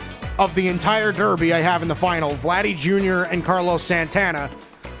seeds of the entire Derby I have in the final, Vladdy Jr. and Carlos Santana.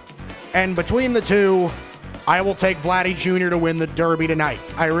 And between the 2, I will take Vladdy Jr. to win the Derby tonight.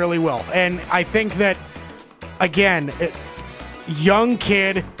 I really will. And I think that, again, young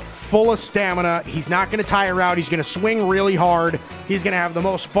kid, full of stamina. He's not going to tire out. He's going to swing really hard. He's going to have the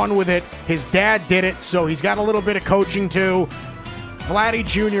most fun with it. His dad did it, so he's got a little bit of coaching too. Vladdy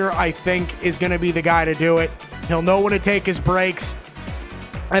Jr., I think, is going to be the guy to do it. He'll know when to take his breaks.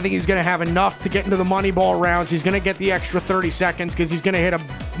 I think he's going to have enough to get into the Moneyball rounds. He's going to get the extra 30 seconds because he's going to hit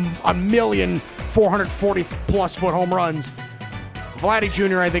a million 440-plus foot home runs. Vladdy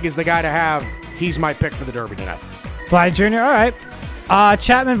Jr., I think, is the guy to have. He's my pick for the Derby tonight. Vladdy Jr., all right.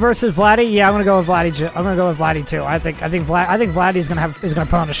 Chapman versus Vladdy. Yeah, I'm gonna go with Vladdy. I'm gonna go with Vladdy too. I think Vladdy is gonna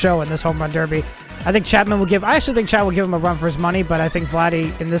put on a show in this home run derby. I think Chapman will give. I actually think Chad will give him a run for his money, but I think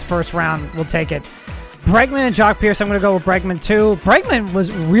Vladdy in this first round will take it. Bregman and Jock Pierce. I'm gonna go with Bregman too. Bregman was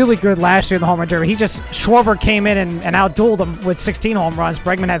really good last year in the home run derby. Schwarber came in and outdueled him with 16 home runs.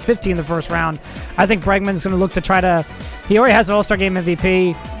 Bregman had 15 in the first round. I think Bregman's gonna look to try to. He already has an All-Star Game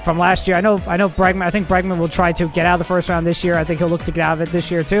MVP from last year. I know Bregman. I think Bregman will try to get out of the first round this year. I think he'll look to get out of it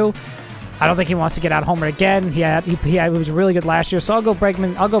this year too. I don't think he wants to get out homer again. He was really good last year, so I'll go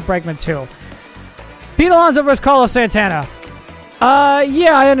Bregman. I'll go Bregman too. Pete Alonso versus Carlos Santana.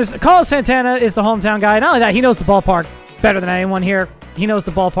 Yeah, I understand. Carlos Santana is the hometown guy. Not only that, he knows the ballpark better than anyone here. He knows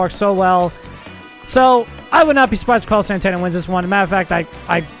the ballpark so well. So I would not be surprised if Carlos Santana wins this one. As a matter of fact,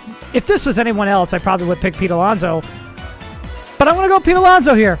 if this was anyone else, I probably would pick Pete Alonso. But I'm going to go Pete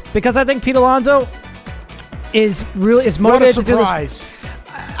Alonso here because I think Pete Alonso is motivated to do this.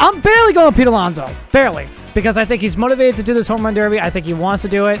 I'm barely going Pete Alonso. Barely. Because I think he's motivated to do this home run derby. I think he wants to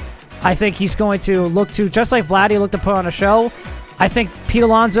do it. I think he's going to look to, just like Vladdy looked to put on a show, I think Pete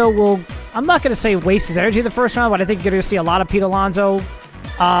Alonso will, I'm not going to say waste his energy in the first round, but I think you're going to see a lot of Pete Alonso,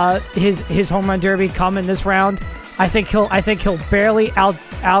 his home run derby come in this round. I think he'll barely out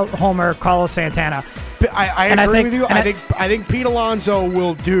homer Carlos Santana. I agree with you. I think Pete Alonso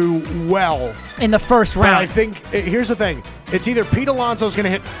will do well in the first round. But I think here's the thing: it's either Pete Alonso's going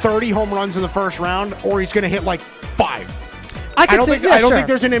to hit 30 home runs in the first round, or he's going to hit like 5. I don't think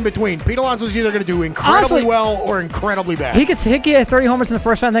there's an in between. Pete Alonso's either going to do incredibly well or incredibly bad. He could get 30 homers in the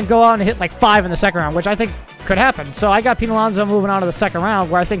first round, then go out and hit like 5 in the second round, which I think could happen. So I got Pete Alonso moving on to the second round,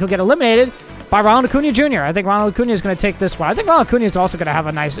 where I think he'll get eliminated by Ronald Acuna Jr. I think Ronald Acuna is going to take this one. I think Ronald Acuna is also going to have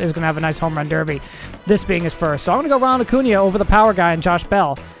a nice home run derby, this being his first. So I'm going to go Ronald Acuna over the power guy and Josh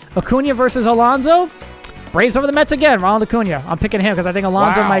Bell. Acuna versus Alonso. Braves over the Mets again. Ronald Acuna. I'm picking him because I think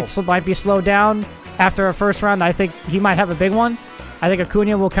Alonso might be slowed down after a first round. I think he might have a big one. I think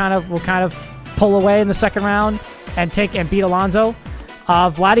Acuna will kind of pull away in the second round and beat Alonso.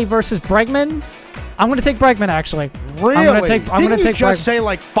 Vladdy versus Bregman. I'm going to take Bregman, actually. Really? I'm going to take just say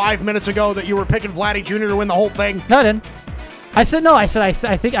like 5 minutes ago that you were picking Vladdy Jr. to win the whole thing? No, I didn't. I said no. I said I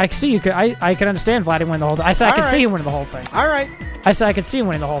think I see you could. I can understand Vladdy winning the whole thing. I said I could see him winning the whole thing. All right. I said I could see him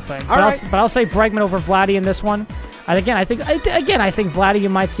winning the whole thing. But I'll say Bregman over Vladdy in this one. And again, I think Vladdy you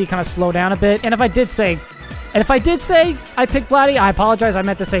might see kind of slow down a bit. And if I did say I picked Vladdy, I apologize. I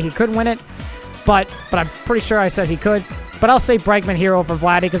meant to say he could win it, but I'm pretty sure I said he could. But I'll say Bregman here over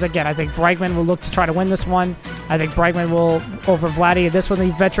Vladdy because again, I think Bregman will look to try to win this one. I think Bregman will over Vladdy. This one,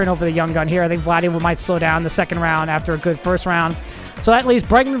 the veteran over the young gun here. I think Vladdy might slow down the second round after a good first round. So that leaves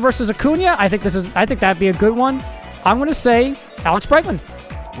Bregman versus Acuna. I think that'd be a good one. I'm going to say Alex Bregman.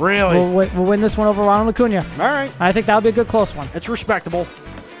 Really? We'll win this one over Ronald Acuna. All right. I think that'll be a good close one. It's respectable.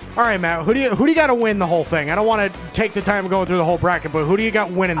 All right, Matt. Who do you got to win the whole thing? I don't want to take the time going through the whole bracket, but who do you got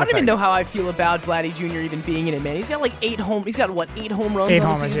winning the thing? I don't even know how I feel about Vladdy Jr. even being in it, man. He's got like 8 home. He's got what 8 home runs. 8 on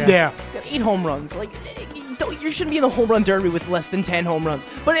homers, the season? Yeah. He's got 8 home runs. Like you shouldn't be in the home run derby with less than 10 home runs.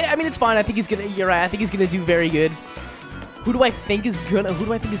 But I mean, it's fine. I think he's gonna. You're right. I think he's gonna do very good. Who do I think is gonna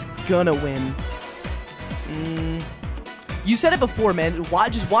win? You said it before, man.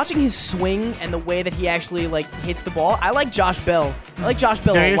 Just watching his swing and the way that he actually hits the ball. I like Josh Bell. I like Josh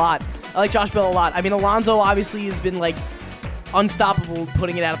Bell a lot. I mean, Alonso obviously has been unstoppable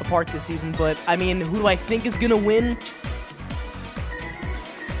putting it out of the park this season. But I mean, who do I think is gonna win?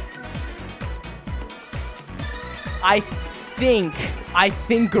 I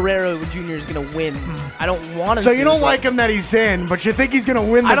think Guerrero Jr. is going to win. I don't want him to. So you don't like him that he's in, but you think he's going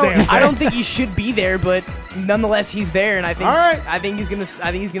to win the damn thing. I don't think he should be there, but nonetheless he's there, and I think all right. I think he's going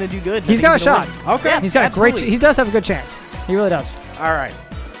to do good. He's got a shot. Win. Okay. Yeah, he's got absolutely. a great. He does have a good chance. He really does. All right.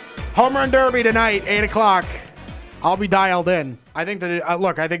 Home Run Derby tonight, 8 o'clock. I'll be dialed in. I think that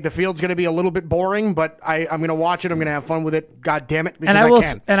I think the field's going to be a little bit boring, but I'm going to watch it. I'm going to have fun with it. God damn it, because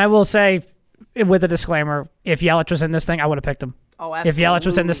I will say, with a disclaimer, if Yelich was in this thing, I would have picked him. Oh, absolutely. If Yelich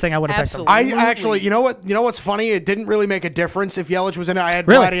was in this thing, I would have picked him. I actually, you know what's funny? It didn't really make a difference if Yelich was in it. I had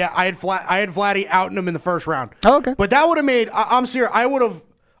Really? Vladdy. I had Vladdy outing him in the first round. Oh, okay. But that would have made. I'm serious. I would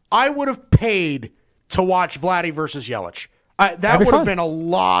have paid to watch Vladdy versus Yelich. That would have been a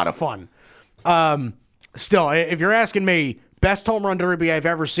lot of fun. Still, if you're asking me, best home run derby I've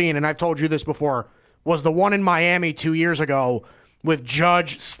ever seen, and I've told you this before, was the one in Miami 2 years ago with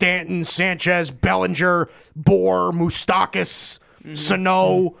Judge, Stanton, Sanchez, Bellinger, Bohr, Moustakas,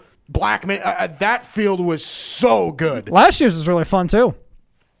 Sano, Blackman. That field was so good. Last year's was really fun too.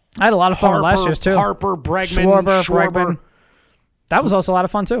 I had a lot of fun with last year's too. Harper, Bregman, Schwarber. That was also a lot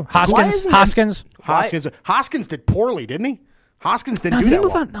of fun too. Hoskins did poorly, didn't he? Hoskins didn't do did that he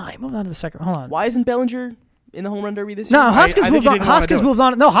move well. on? No, he moved on to the second. Hold on. Why isn't Bellinger in the home run derby this year? No, Hoskins moved on. Hoskins moved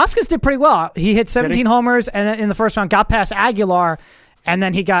on. No, Hoskins did pretty well. He hit 17 homers, and then in the first round got past Aguilar, and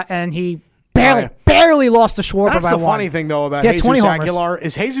then he barely lost to Schwarber That's by the one. funny thing though about Jesus Aguilar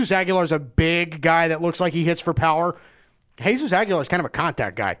is Jesus Aguilar's a big guy that looks like he hits for power. Jesus Aguilar's kind of a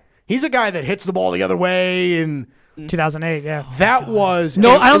contact guy. He's a guy that hits the ball the other way, and 2008, yeah. that was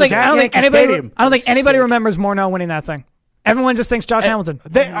No, I don't think anybody. I don't think anybody remembers Morneau winning that thing. Everyone just thinks Josh Hamilton.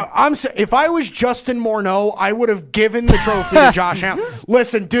 If I was Justin Morneau, I would have given the trophy to Josh Hamilton.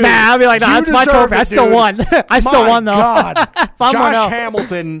 Listen, dude. Nah, I'd be like, nah, that's my trophy. I still won. I still won, though. God, Josh Morneau.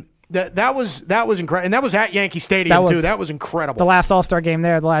 Hamilton. That was incredible, and that was at Yankee Stadium too. That was incredible. The last All-Star game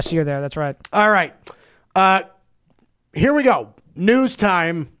there, the last year there. That's right. All right, here we go. News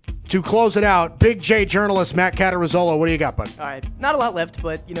time. To close it out, Big J journalist Matt Catarazzolo, what do you got, bud? All right, not a lot left,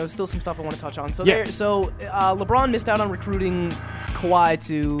 but still some stuff I want to touch on. So LeBron missed out on recruiting Kawhi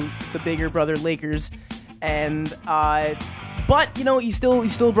to the bigger brother Lakers, and but he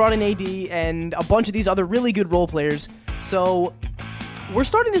still brought in AD and a bunch of these other really good role players. So we're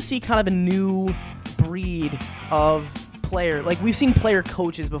starting to see kind of a new breed of player. Like, we've seen player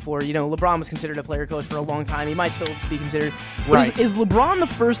coaches before. LeBron was considered a player coach for a long time. He might still be considered. But right. Is LeBron the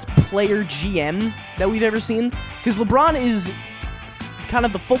first player GM that we've ever seen? Because LeBron is kind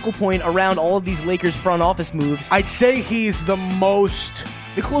of the focal point around all of these Lakers front office moves. I'd say he's the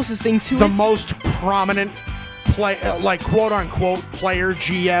closest thing to the most prominent quote unquote player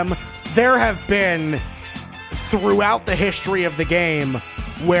GM. There have been throughout the history of the game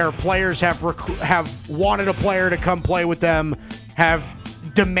where players have wanted a player to come play with them, have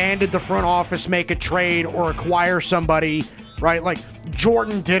demanded the front office make a trade or acquire somebody, right? Like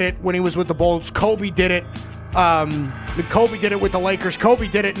Jordan did it when he was with the Bulls. Kobe did it. Kobe did it with the Lakers. Kobe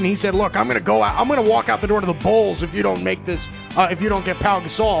did it, and he said, "Look, I'm going to walk out the door to the Bulls if you don't make this. If you don't get Pau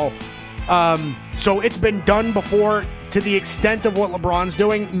Gasol." So it's been done before. To the extent of what LeBron's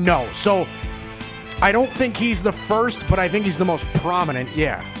doing, no. So I don't think he's the first, but I think he's the most prominent.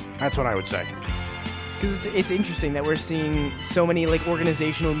 Yeah, that's what I would say. Because it's interesting that we're seeing so many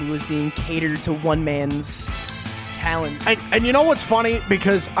organizational moves being catered to one man's talent. And you know what's funny?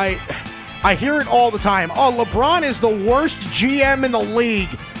 Because I hear it all the time. Oh, LeBron is the worst GM in the league.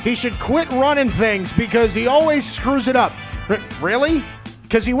 He should quit running things because he always screws it up. Really?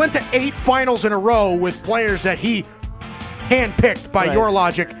 Because he went to 8 finals in a row with players that he handpicked by your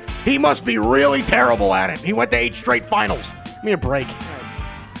logic. He must be really terrible at it. He went to 8 straight finals. Give me a break.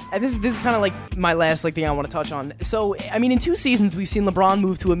 And this is kind of like my last thing I want to touch on. So, I mean, in 2 seasons, we've seen LeBron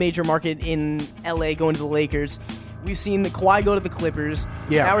move to a major market in LA, going to the Lakers. We've seen Kawhi go to the Clippers.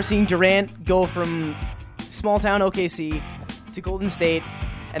 Yeah. Now we're seeing Durant go from small town OKC to Golden State,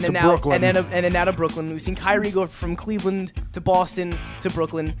 and then To now Brooklyn. and then now to Brooklyn. We've seen Kyrie go from Cleveland to Boston to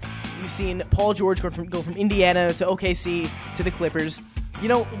Brooklyn. We've seen Paul George go from Indiana to OKC to the Clippers. You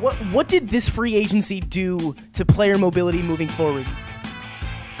know, what did this free agency do to player mobility moving forward?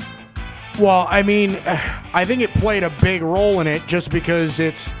 Well, I mean, I think it played a big role in it just because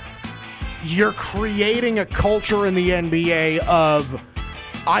you're creating a culture in the NBA of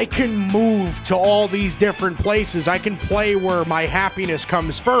I can move to all these different places. I can play where my happiness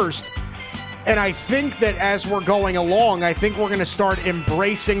comes first. And I think that as we're going along, I think we're going to start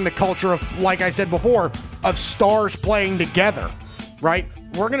embracing the culture of, like I said before, of stars playing together, right?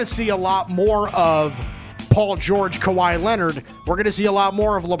 We're going to see a lot more of Paul George, Kawhi Leonard. We're going to see a lot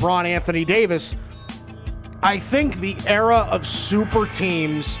more of LeBron, Anthony Davis. I think the era of super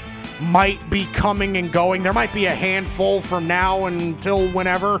teams might be coming and going. There might be a handful from now until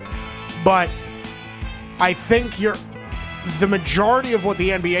whenever, but I think the majority of what the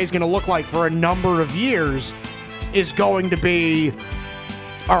NBA is going to look like for a number of years is going to be,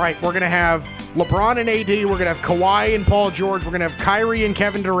 all right, we're going to have LeBron and AD, we're going to have Kawhi and Paul George, we're going to have Kyrie and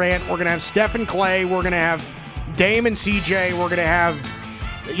Kevin Durant, we're going to have Steph and Clay, we're going to have Dame and CJ, we're going to have,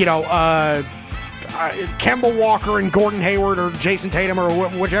 Kemba Walker and Gordon Hayward or Jason Tatum or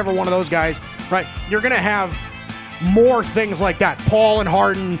whichever one of those guys, right? You're going to have more things like that. Paul and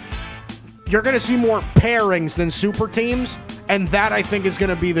Harden. You're going to see more pairings than super teams, and that, I think, is going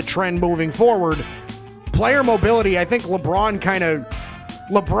to be the trend moving forward. Player mobility, I think LeBron,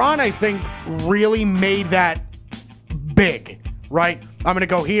 I think, really made that big, right? I'm going to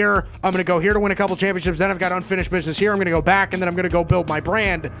go here. I'm going to go here to win a couple championships. Then I've got unfinished business here. I'm going to go back, and then I'm going to go build my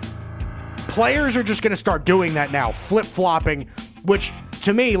brand. Players are just going to start doing that now, flip-flopping, which,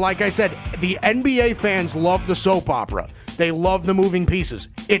 to me, like I said, the NBA fans love the soap opera. They love the moving pieces.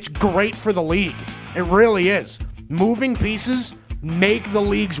 It's great for the league. It really is. Moving pieces make the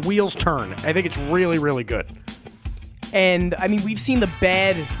league's wheels turn. I think it's really, really good. And, I mean, we've seen the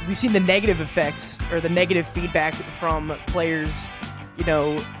negative effects or the negative feedback from players,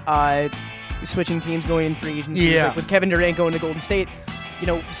 switching teams, going in free agency. Yeah. Like with Kevin Durant going to Golden State.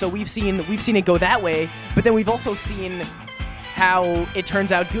 So we've seen it go that way, but then we've also seen how it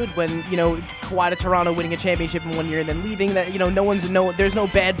turns out good when, Kawhi to Toronto winning a championship in 1 year and then leaving. That there's no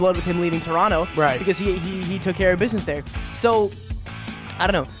bad blood with him leaving Toronto, right? Because he took care of business there. So I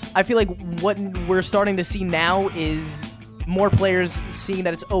don't know. I feel like what we're starting to see now is more players seeing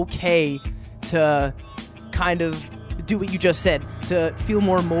that it's okay to kind of do what you just said, to feel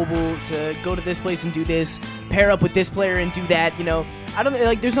more mobile, to go to this place and do this, pair up with this player and do that. I don't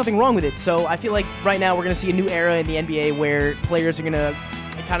like. There's nothing wrong with it. So I feel like right now we're gonna see a new era in the NBA where players are gonna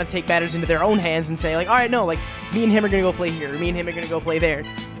kind of take matters into their own hands and say, like, all right, no, like, me and him are gonna go play here, or me and him are gonna go play there.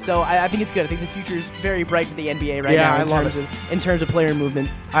 So I think it's good. I think the future is very bright for the NBA right now in terms of player movement.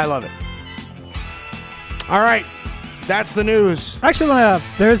 I love it. All right, that's the news. Actually,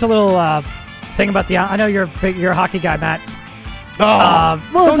 there's a little thing about I know you're a hockey guy, Matt. Don't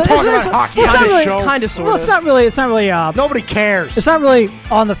talk about hockey on this show. Kind of, sort of. Well, it's not really. Nobody cares. It's not really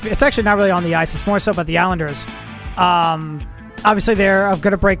it's actually not really on the ice. It's more so about the Islanders. Obviously, they're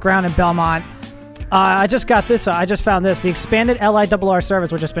going to break ground in Belmont. I just got this. I just found this. The expanded LIRR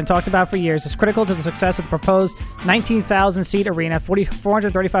service, which has been talked about for years, is critical to the success of the proposed 19,000-seat arena,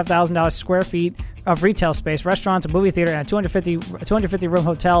 $435,000 square feet of retail space, restaurants, a movie theater, and a 250-room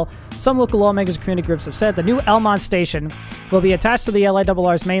hotel. Some local lawmakers and community groups have said the new Elmont station will be attached to the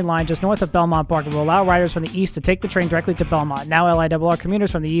LIRR's main line just north of Belmont Park and will allow riders from the east to take the train directly to Belmont. Now LIRR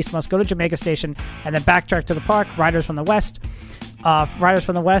commuters from the east must go to Jamaica Station and then backtrack to the park. Riders from the west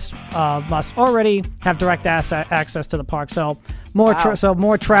must already have direct access to the park. So more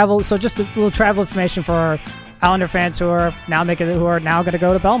travel. So just a little travel information for Islander fans who are now going to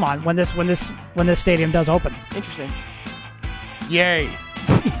go to Belmont when this stadium does open. Interesting. Yay!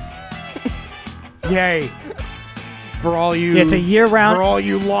 Yay! For all you, it's a year-round. For all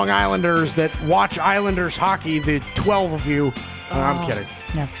you Long Islanders that watch Islanders hockey, the 12 of you. I'm kidding.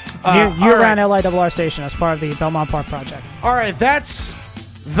 Yeah. It's year-round right. LIRR station as part of the Belmont Park project. All right, that's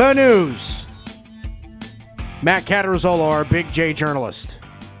the news. Matt Caterizolo, our Big J journalist.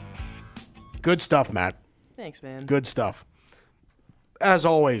 Good stuff, Matt. Thanks, man. Good stuff. As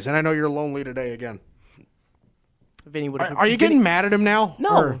always, and I know you're lonely today again. Vinny would have. Are you getting mad at him now?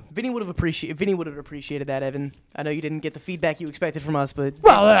 No, Or- Vinny would have appreciated that, Evan. I know you didn't get the feedback you expected from us, but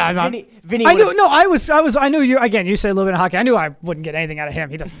I'm not. Vinny I would've- knew. No, I was. I knew you. Again, you say a little bit of hockey. I knew I wouldn't get anything out of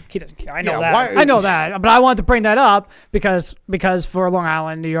him. He doesn't care. I know Yeah, that. why- I know that. But I wanted to bring that up because for Long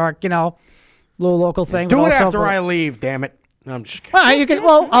Island, New York, little local thing. Do but it also after for- I leave, damn it. No, I'm just kidding. All right, you can.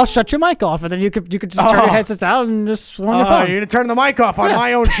 Well, I'll shut your mic off, and then you could just turn your headsets out and just on your Oh, phone. you're going to turn the mic off on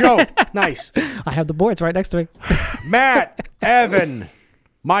my own show. Nice. I have the boards right next to me. Matt, Evan,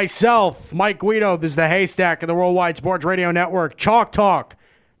 myself, Mike Guido. This is the Haystack of the Worldwide Sports Radio Network. Chalk Talk.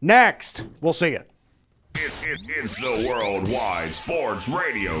 Next. We'll see you. It's the Worldwide Sports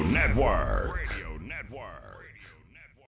Radio Network.